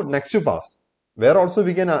can do next pass, where also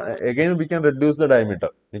we can again we can reduce the diameter.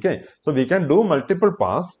 Okay, so we can do multiple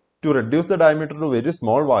pass to reduce the diameter to very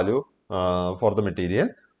small value for the material,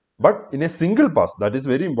 but in a single pass, that is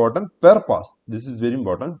very important, per pass, this is very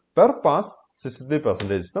important, per pass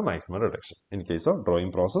 63% is the maximum reduction in case of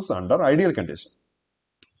drawing process under ideal condition.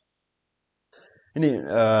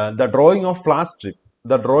 The drawing of flat strip.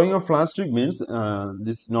 The drawing of flat strip means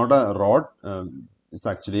this is not a rod, it's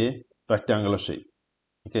actually a rectangular shape.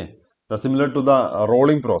 Okay, that's similar to the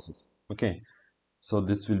rolling process. Okay, so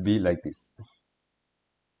this will be like this.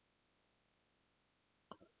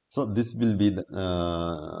 So this will be the,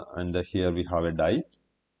 and here we have a die.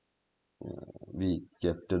 We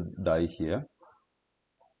kept a die here.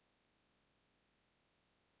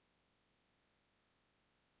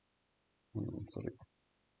 Sorry.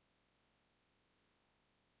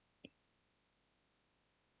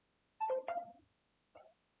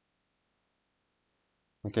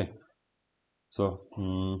 Okay, so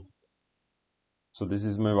so this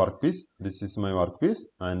is my workpiece. This is my workpiece,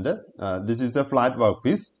 and this is a flat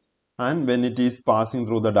workpiece. And when it is passing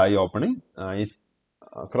through the die opening, its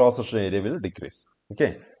cross section area will decrease.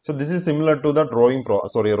 Okay, so this is similar to the rolling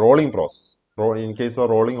process. In case of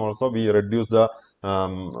rolling, also we reduce the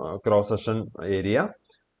cross section area.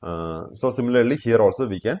 So similarly, here also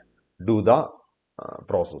we can do the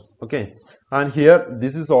process. Okay, and here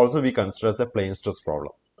this is also we consider as a plane stress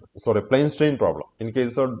problem. Sorry, plane strain problem. In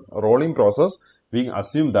case of rolling process, we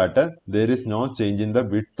assume that there is no change in the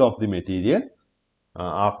width of the material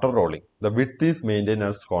after rolling. The width is maintained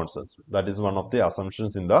as constant. That is one of the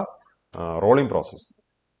assumptions in the rolling process.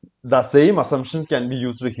 The same assumption can be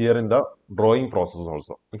used here in the drawing process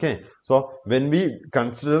also. Okay, so when we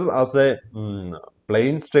consider as a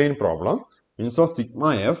plane strain problem, instead of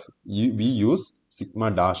sigma f, we use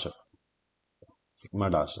sigma dash f. Sigma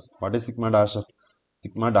dash f. What is sigma dash f?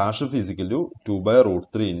 Sigma dash f is equal to 2 by root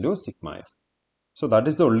 3 into sigma f. So that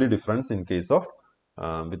is the only difference in case of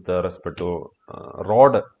with respect to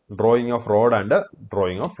drawing of rod and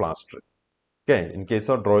drawing of flat strip. Okay, in case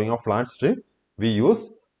of drawing of flat strip, we use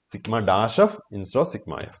sigma dash f instead of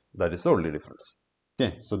sigma f. That is the only difference.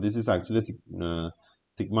 Okay, so this is actually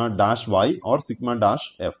sigma dash y or sigma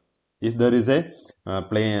dash f. If there is a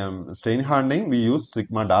strain hardening, we use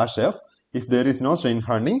sigma dash f. If there is no strain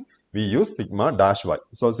hardening, we use sigma dash y.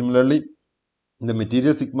 So similarly, the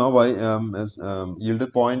material sigma y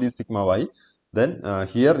yield point is sigma y. Then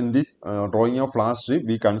here in this drawing of flat strip,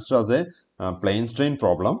 we consider as a plane strain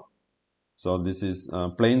problem. So this is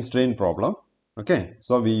plane strain problem. Okay,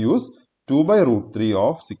 so we use 2 by root 3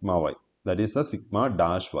 of sigma y. That is the sigma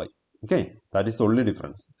dash y. Okay, that is only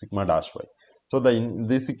difference, sigma dash y. So in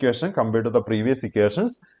this equation compared to the previous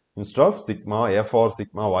equations, instead of sigma f or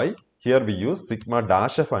sigma y, here we use sigma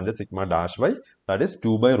dash f and sigma dash y. That is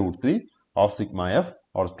 2 by root 3 of sigma f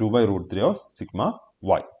or 2 by root 3 of sigma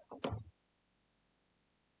y.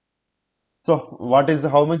 So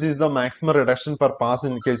how much is the maximum reduction per pass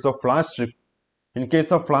in case of flat strip? In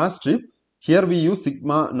case of flat strip, here we use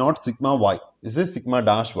sigma, not sigma y. This is sigma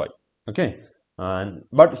dash y. Okay,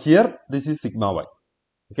 but here this is sigma y.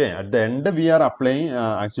 Okay, at the end we are applying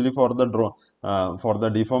actually for the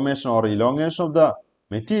deformation or elongation of the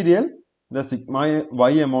material, the sigma y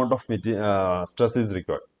amount of stress is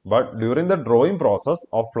required. But during the drawing process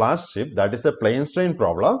of flat strip, that is a plane strain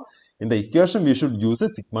problem, in the equation we should use a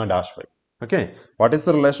sigma dash y. Okay, what is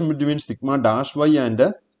the relation between sigma dash y and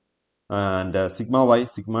sigma y?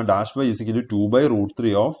 Sigma dash y is equal to 2 by root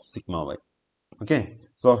 3 of sigma y. Okay,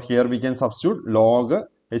 so here we can substitute log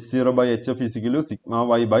h0 by hf is equal to sigma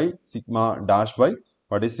y by sigma dash y.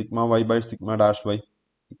 What is sigma y by sigma dash y?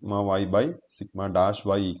 Sigma y by sigma dash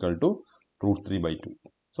y equal to root 3 by 2.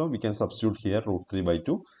 So we can substitute here root 3 by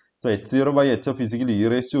 2. So h0 by hf is equal to e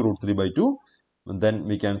raised to root 3 by 2. And then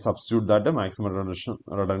we can substitute that the maximum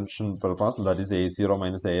reduction per pass, that is a0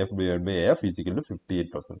 minus af divided by af is equal to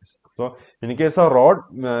 58%. So in case of rod,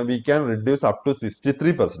 we can reduce up to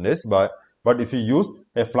 63%, but if you use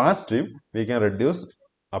a flat strip, we can reduce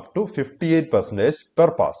up to 58% per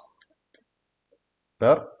pass.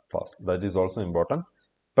 Per pass, that is also important.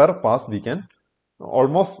 Per pass, we can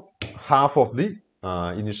almost half of the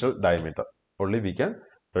initial diameter only we can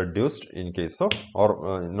reduce in case of,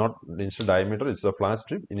 or not initial diameter, is a flat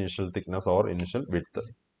strip, initial thickness or initial width.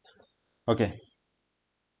 Okay.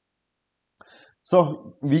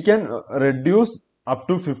 So we can reduce up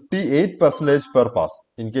to 58% per pass.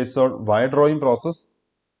 In case of wire drawing process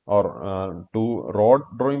or to rod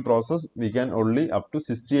drawing process, we can only up to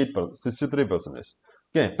 63%,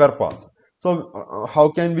 okay, per pass. So how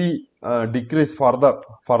can we decrease further?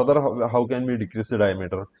 How can we decrease the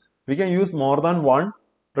diameter? We can use more than one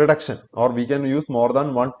reduction, or we can use more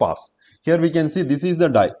than one pass. Here we can see this is the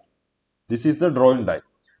die. This is the drawing die.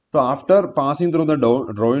 So after passing through the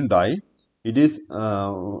drawing die, it is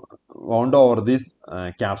wound over this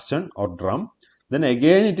capstan or drum. Then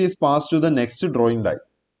again it is passed to the next drawing die.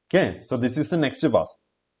 Okay, so this is the next pass.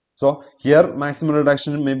 So here maximum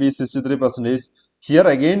reduction may be 63%. Here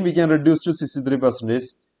again we can reduce to 63%.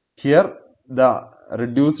 Here the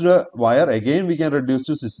reduced wire again we can reduce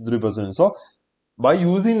to 63%. So by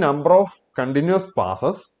using number of continuous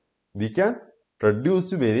passes, we can reduce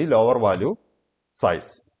to very lower value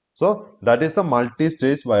size. So that is the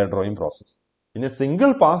multi-stage wire drawing process. In a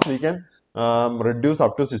single pass, we can reduce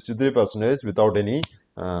up to 63% without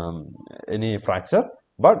any fracture.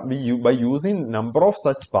 But by using number of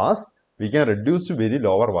such pass, we can reduce to very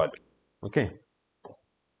lower value. Okay.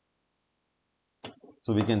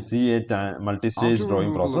 So we can see a multi-stage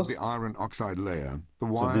drawing process. Of the iron oxide layer, the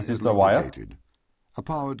wire this is is the wire. A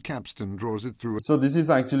powered capstan draws it through. So this is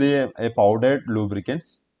actually a powdered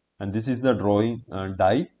lubricants, and this is the drawing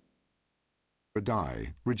die. A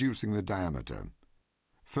die, reducing the diameter.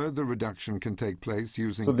 Further reduction can take place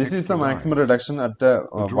using. So this is the maximum reduction at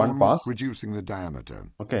one pass, reducing the diameter.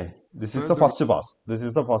 Okay, this is the first pass. This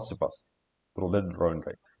is the first pass through the drawing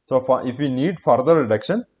die. So if we need further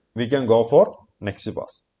reduction, we can go for next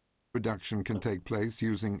pass. Reduction can take place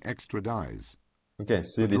using extra dies. Okay,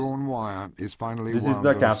 see the drawn wire is finally this is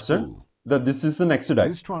the capstan. This is the next die.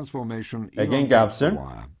 This transformation again capstan.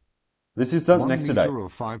 This is the next die. 1 meter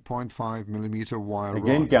of 5.5 millimeter wire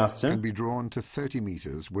again capstan can be drawn to 30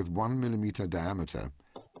 meters with 1 millimeter diameter,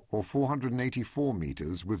 or 484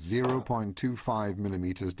 meters with 0.25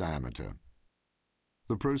 millimeters diameter.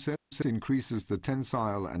 The process increases the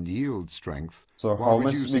tensile and yield strength. So how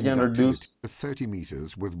much we can reduce? To 30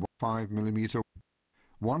 meters with 5 millimeter.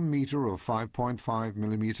 1 meter of 5.5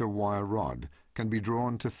 millimeter wire rod can be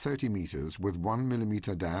drawn to 30 meters with 1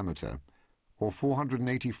 millimeter diameter, or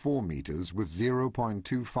 484 meters with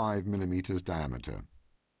 0.25 millimeters diameter.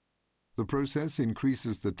 The process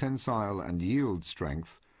increases the tensile and yield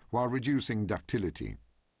strength while reducing ductility.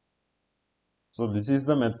 So this is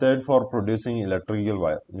the method for producing electrical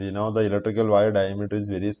wire. We know the electrical wire diameter is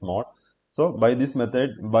very small. So by this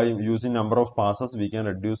method, by using number of passes, we can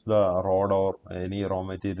reduce the rod or any raw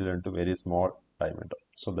material into very small diameter.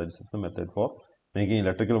 So this is the method for making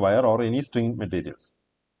electrical wire or any string materials.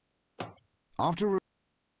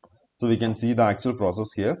 So we can see the actual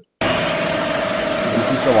process here.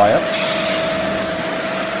 This is the wire.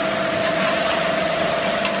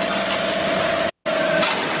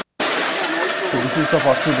 So this is the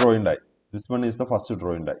first drawing die. This one is the first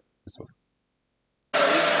drawing die. This one.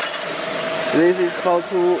 This is how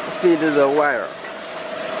to feed the wire.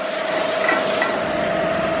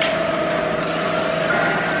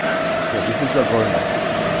 Okay, this is the drawing die.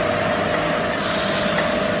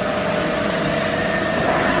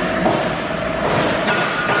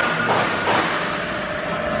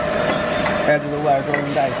 Add the wire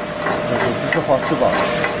drawing die. Okay, this is the first part.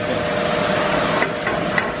 Okay.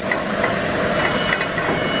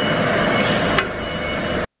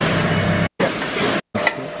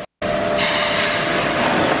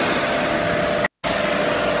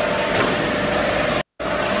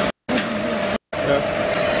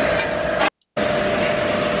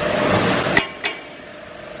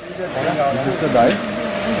 This is the die,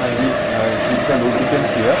 and we keep the lubricant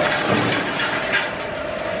here.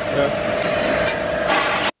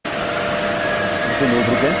 This is the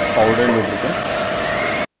lubricant, powdered lubricant.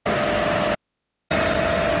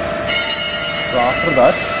 So after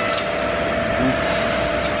that,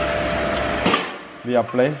 we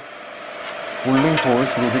apply pulling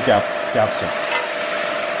force through the capstan.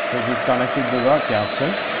 So it is connected to the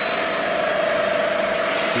capstan.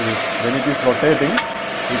 When it is rotating,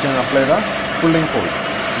 we can apply the pulling force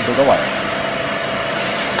into the wire.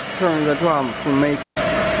 Turn the drum to make.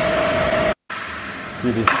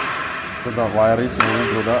 See this. So the wire is moving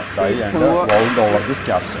through the die and wound over this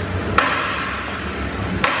capstan.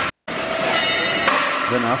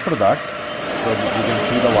 Then after that, so you can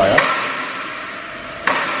see the wire.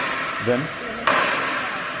 Then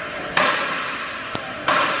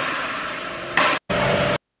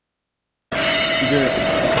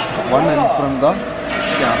one end from the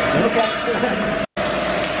capstan.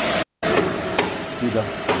 See the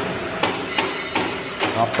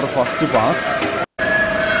after first pass.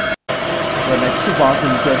 the next pass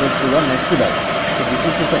inserted to the next die. So this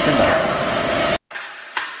is the second die.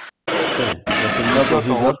 Okay, the similar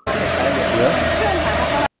procedure here.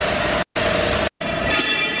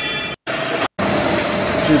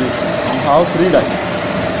 See this, we have 3 die.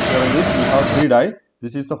 Here in this we have 3 die.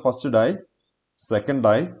 This is the first die, second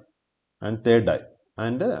die and third die.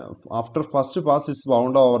 And after first pass is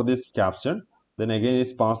wound over this caption, then again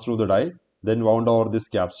is passed through the die, then wound over this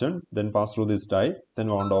caption, then pass through this die, then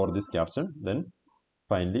wound over this caption, then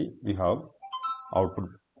finally we have output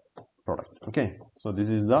product. Okay, so this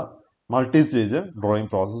is the multi-stage drawing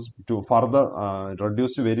process to further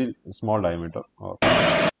reduce to very small diameter.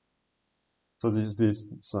 So this is this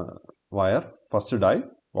wire, first die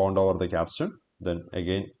wound over the caption, then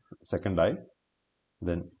again second die,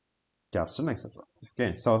 then caption, etc.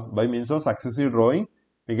 Okay, so by means of successive drawing,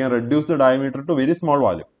 we can reduce the diameter to very small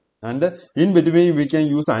value, and in between we can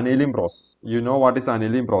use annealing process. You know what is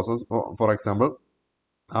annealing process? For example,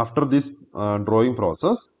 after this drawing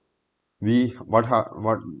process, we what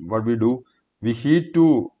we do? We heat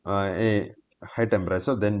to a high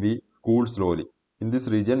temperature, then we cool slowly. In this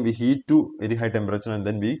region, we heat to very high temperature and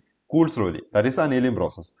then we cool slowly. That is annealing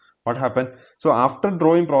process. What happened? So after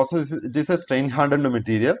drawing process, it is a strain hardened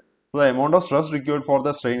material. So the amount of stress required for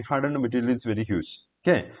the strain hardened material is very huge.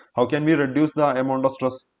 Okay, how can we reduce the amount of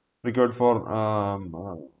stress required for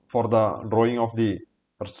the drawing of the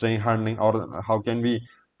strain hardening, or how can we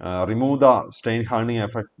remove the strain hardening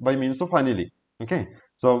effect by means of annealing? Okay,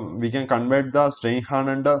 so we can convert the strain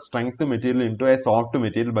hardened strength material into a soft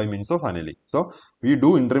material by means of annealing. So we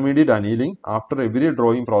do intermediate annealing after every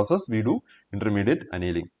drawing process. We do intermediate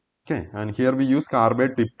annealing. Okay, and here we use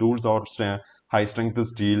carbide tip tools or high strength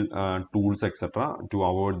steel tools, etc., to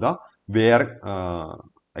avoid the wear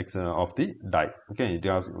of the die. Okay, it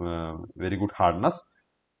has very good hardness,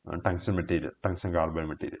 tungsten material, tungsten carbide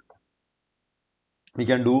material. We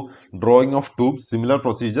can do drawing of tubes, similar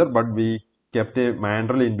procedure, but we kept a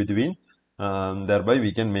mandrel in between. Thereby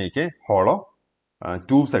we can make a hollow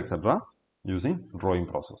tubes, etc., using drawing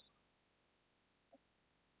process.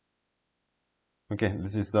 Okay,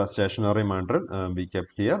 this is the stationary mandrel we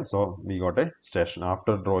kept here. So we got a station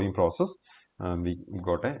after drawing process. We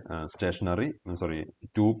got a stationary,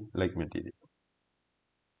 tube like material.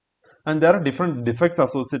 And there are different defects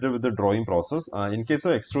associated with the drawing process. In case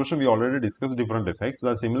of extrusion, we already discussed different defects.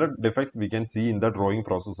 The similar defects we can see in the drawing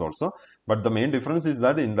process also. But the main difference is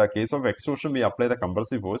that in the case of extrusion, we apply the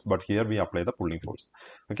compressive force, but here we apply the pulling force.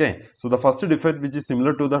 Okay. So the first defect, which is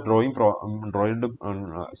similar to the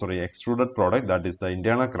extruded product, that is the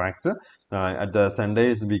internal cracks. At the center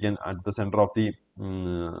is at the center of the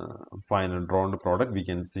final drawn product, we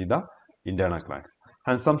can see the internal cracks.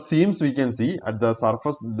 And some seams we can see at the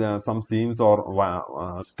surface, some seams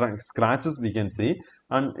or scratches we can see.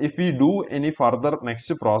 And if we do any further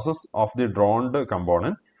next process of the drawn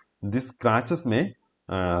component, these scratches may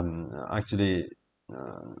actually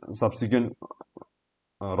subsequent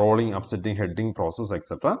rolling, upsetting, heading process,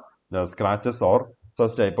 etc., the scratches or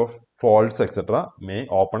such type of faults, etc., may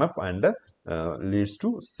open up and leads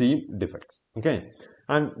to seam defects. Okay,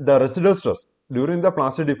 and the residual stress. During the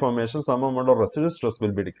plastic deformation, some amount of residual stress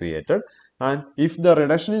will be created, and if the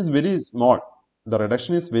reduction is very small,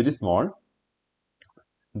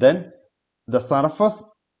 then the surface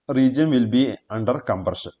region will be under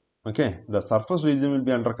compression. Okay, the surface region will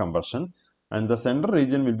be under compression, and the center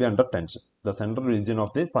region will be under tension. The center region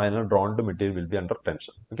of the final drawn material will be under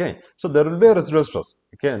tension. Okay, so there will be a residual stress.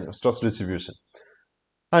 Okay, stress distribution.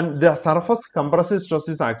 And the surface compressive stress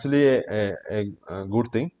is actually a good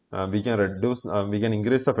thing. We can reduce, we can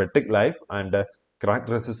increase the fatigue life, and crack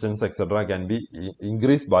resistance, etc., can be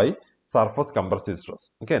increased by surface compressive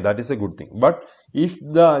stress. Okay, that is a good thing. But if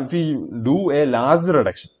we do a large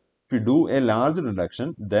reduction,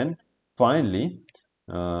 then finally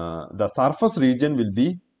the surface region will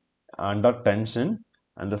be under tension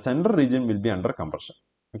and the center region will be under compression.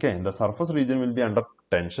 Okay, the surface region will be under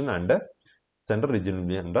tension and center region will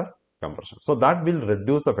be under compression. So that will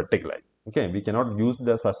reduce the fatigue life. Okay, we cannot use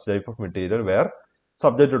the such type of material where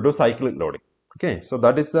subjected to cyclic loading. Okay, so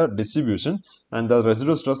that is the distribution, and the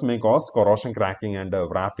residual stress may cause corrosion, cracking, and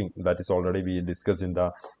wrapping. That is already we discussed in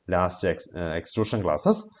the last extrusion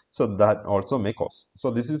classes. So that also may cause.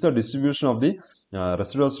 So this is the distribution of the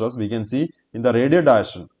residual stress. We can see in the radial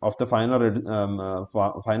direction of the final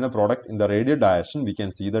final product. In the radial direction, we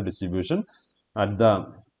can see the distribution at the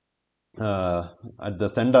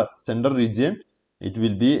center region. It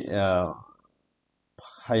will be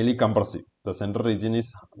highly compressive. The center region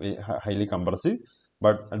is highly compressive,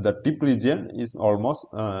 but at the tip region is almost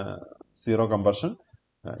zero compression.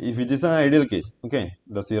 If it is an ideal case, okay,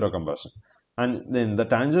 the zero compression. and then the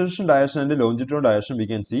tangential direction and the longitudinal direction, we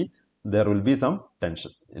can see there will be some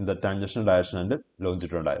tension in the tangential direction and the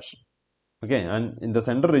longitudinal direction. Okay, and in the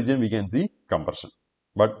center region we can see compression,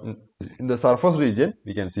 but in the surface region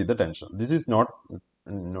we can see the tension. This is not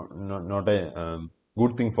a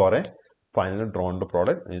good thing for a final drawn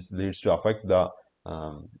product. It leads to affect the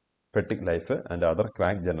fatigue life and other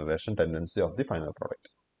crack generation tendency of the final product.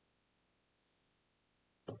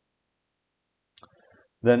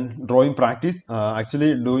 Then drawing practice,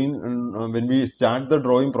 actually doing when we start the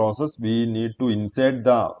drawing process, we need to insert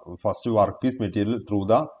the first workpiece material through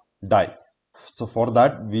the die. So for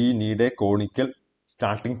that we need a conical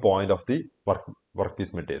starting point of the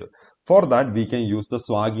workpiece material. For that we can use the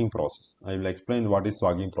swagging process. I will explain what is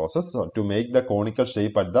swagging process. So to make the conical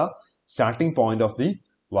shape at the starting point of the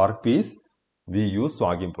workpiece, we use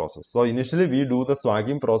swagging process. So initially we do the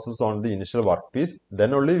swagging process on the initial workpiece,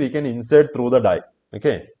 then only we can insert through the die.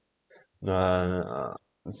 Okay,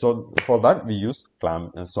 so for that we use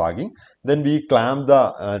clamp swagging. Then we clamp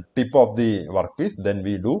the tip of the workpiece. Then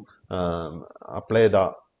we do apply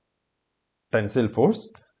the tensile force,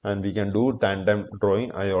 and we can do tandem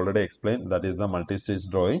drawing. I already explained, that is the multi-stage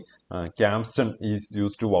drawing. Capstan is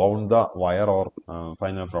used to wound the wire or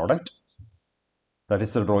final product. That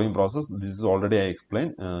is the drawing process. This is already I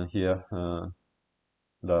explained here.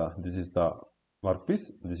 This is the workpiece.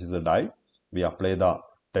 This is the die. We apply the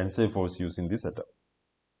tensile force using the setup.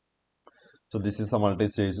 So this is a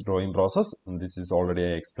multi-stage drawing process, and this is already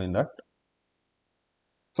I explained that.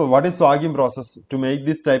 So what is swagging process? To make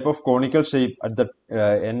this type of conical shape at the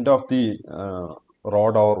end of the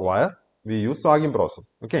rod or wire, we use swagging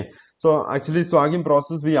process. Okay, so actually swagging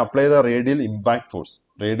process, we apply the radial impact force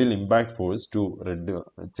to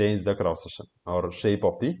change the cross section or shape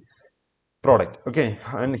of the product. Okay,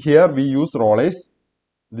 and here we use rollers.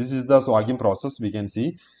 This is the swagging process. We can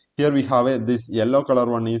see here we have this yellow color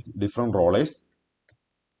one is different rollers.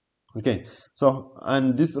 Okay, so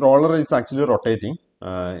and this roller is actually rotating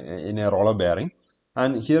in a roller bearing,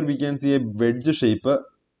 and here we can see a wedge shape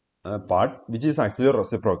part which is actually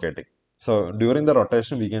reciprocating. So during the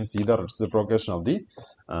rotation we can see the reciprocation of the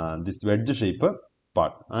this wedge shape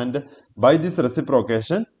part, and by this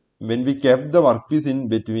reciprocation, when we kept the workpiece in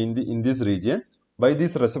between in this region, by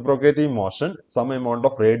this reciprocating motion, some amount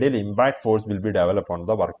of radial impact force will be developed on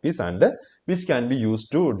the workpiece, and which can be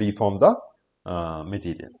used to deform the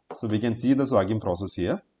material. So we can see the swagging process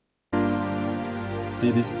here.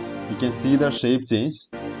 See this, you can see the shape change.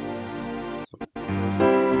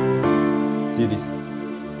 See this.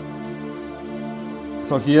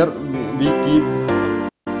 So here we keep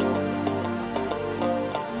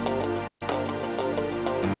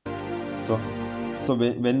so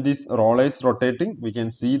when this roller is rotating, we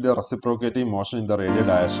can see the reciprocating motion in the radial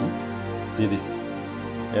direction. See this,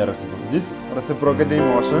 this reciprocating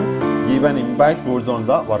motion give an impact force on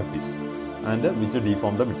the workpiece and which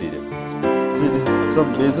deform the material. See this. So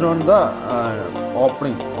based on the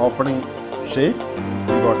opening shape,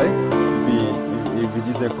 we got if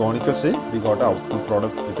it is a conical shape, we got an output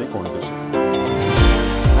product with a conical shape.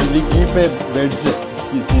 And we keep a wedge.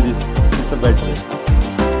 You see this is a wedge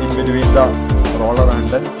in between the roller and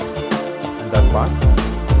that part.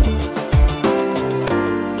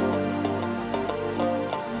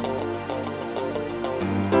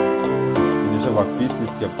 So workpiece is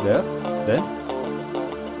kept there. Then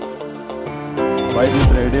by this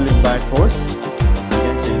radial impact force, we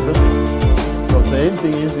can change the thing. So same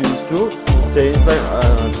thing is used to change the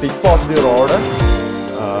tip of the rod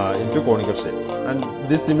into conical shape. And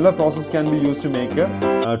this similar process can be used to make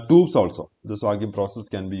tubes also. The swagging process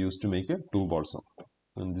can be used to make a tube also.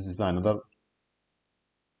 And this is another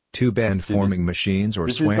tube band forming machines or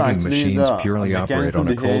swagging machines purely operate on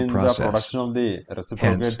a cold process.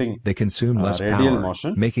 Hence, they consume less power,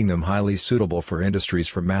 making them highly suitable for industries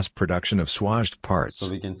for mass production of swaged parts. So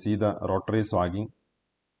we can see the rotary swagging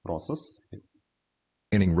process.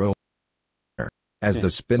 Roller. As the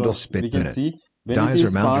spindle spins in it, dies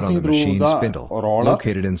are mounted on the machine spindle,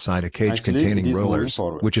 located inside a cage containing rollers,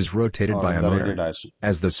 which is rotated by a motor.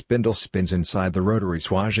 As the spindle spins inside the rotary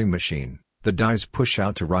swagging machine, the dies push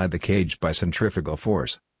out to ride the cage by centrifugal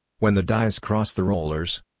force. When the dies cross the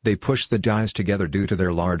rollers, they push the dies together due to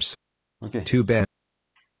their large tube band.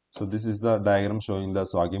 So this is the diagram showing the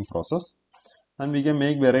swagging process, and we can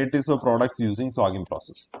make varieties of products using swagging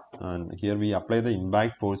process. And here we apply the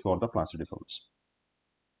impact force for the plastic deformation.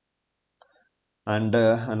 And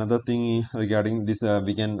another thing regarding this,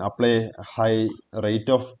 we can apply high rate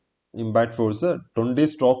of impact force, 20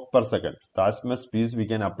 stroke per second. That's much speed we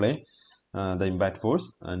can apply the impact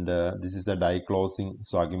force. And this is the die closing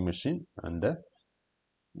swagging machine, and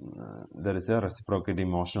there is a reciprocating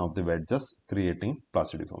motion of the wedges creating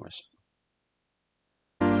plastic deformation.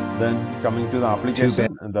 Then coming to the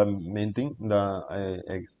application, the main thing I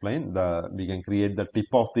explained, we can create the tip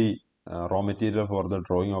of the raw material for the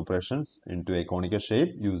drawing operations into a conical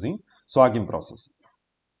shape using swagging process.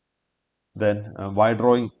 Then wire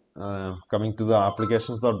drawing, coming to the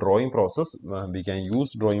applications of drawing process, we can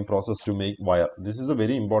use drawing process to make wire. This is a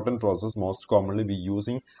very important process. Most commonly we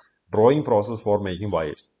using drawing process for making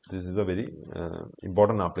wires. This is a very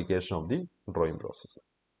important application of the drawing process.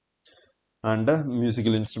 And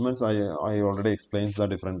musical instruments, I already explained the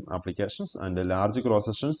different applications. And large cross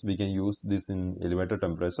sections, we can use this in elevated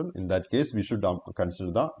temperature. In that case, we should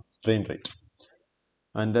consider the strain rate.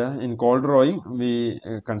 And in cold drawing, we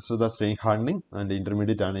consider the strain hardening, and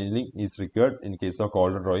intermediate annealing is required in case of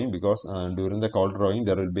cold drawing, because during the cold drawing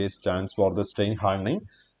there will be a chance for the strain hardening.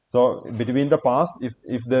 So between the pass,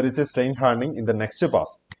 if there is a strain hardening in the next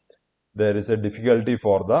pass, there is a difficulty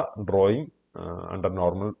for the drawing under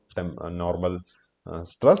normal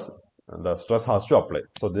stress. The stress has to apply,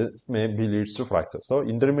 so this may be leads to fracture. So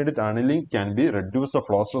intermediate annealing can be reduce the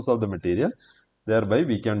flow stress of the material, thereby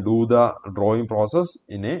we can do the drawing process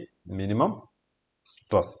in a minimum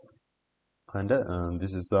stress. And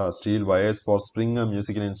this is the steel wires for string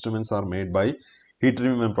musical instruments are made by heat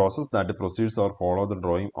treatment process that proceeds or follow the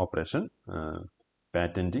drawing operation,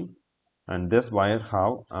 patenting. And this wire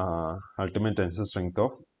have ultimate tensile strength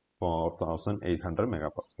of 4800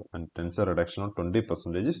 megapascal, and tensile reduction of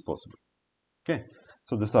 20% is possible. Okay,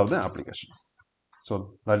 so these are the applications.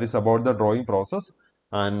 So that is about the drawing process.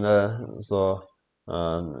 And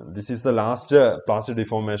this is the last plastic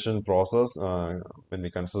deformation process when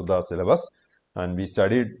we consider the syllabus. And we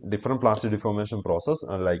studied different plastic deformation process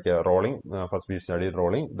like rolling. First we studied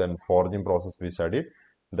rolling, then forging process we studied,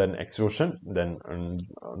 then extrusion, then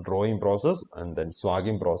drawing process, and then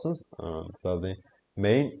swagging process. So the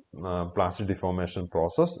main plastic deformation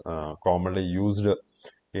process commonly used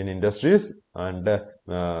in industries. And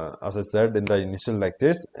as I said in the initial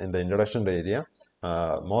lectures, in the introduction area,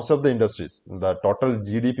 most of the industries, the total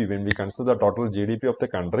GDP, when we consider the total GDP of the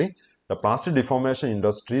country, the plastic deformation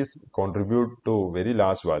industries contribute to very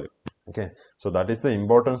large value. Okay, so that is the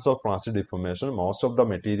importance of plastic deformation. Most of the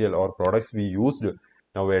material or products we used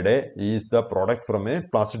nowadays is the product from a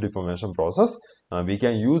plastic deformation process. We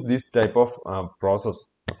can use this type of process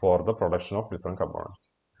for the production of different components.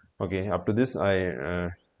 Okay, up to this, I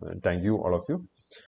thank you, all of you.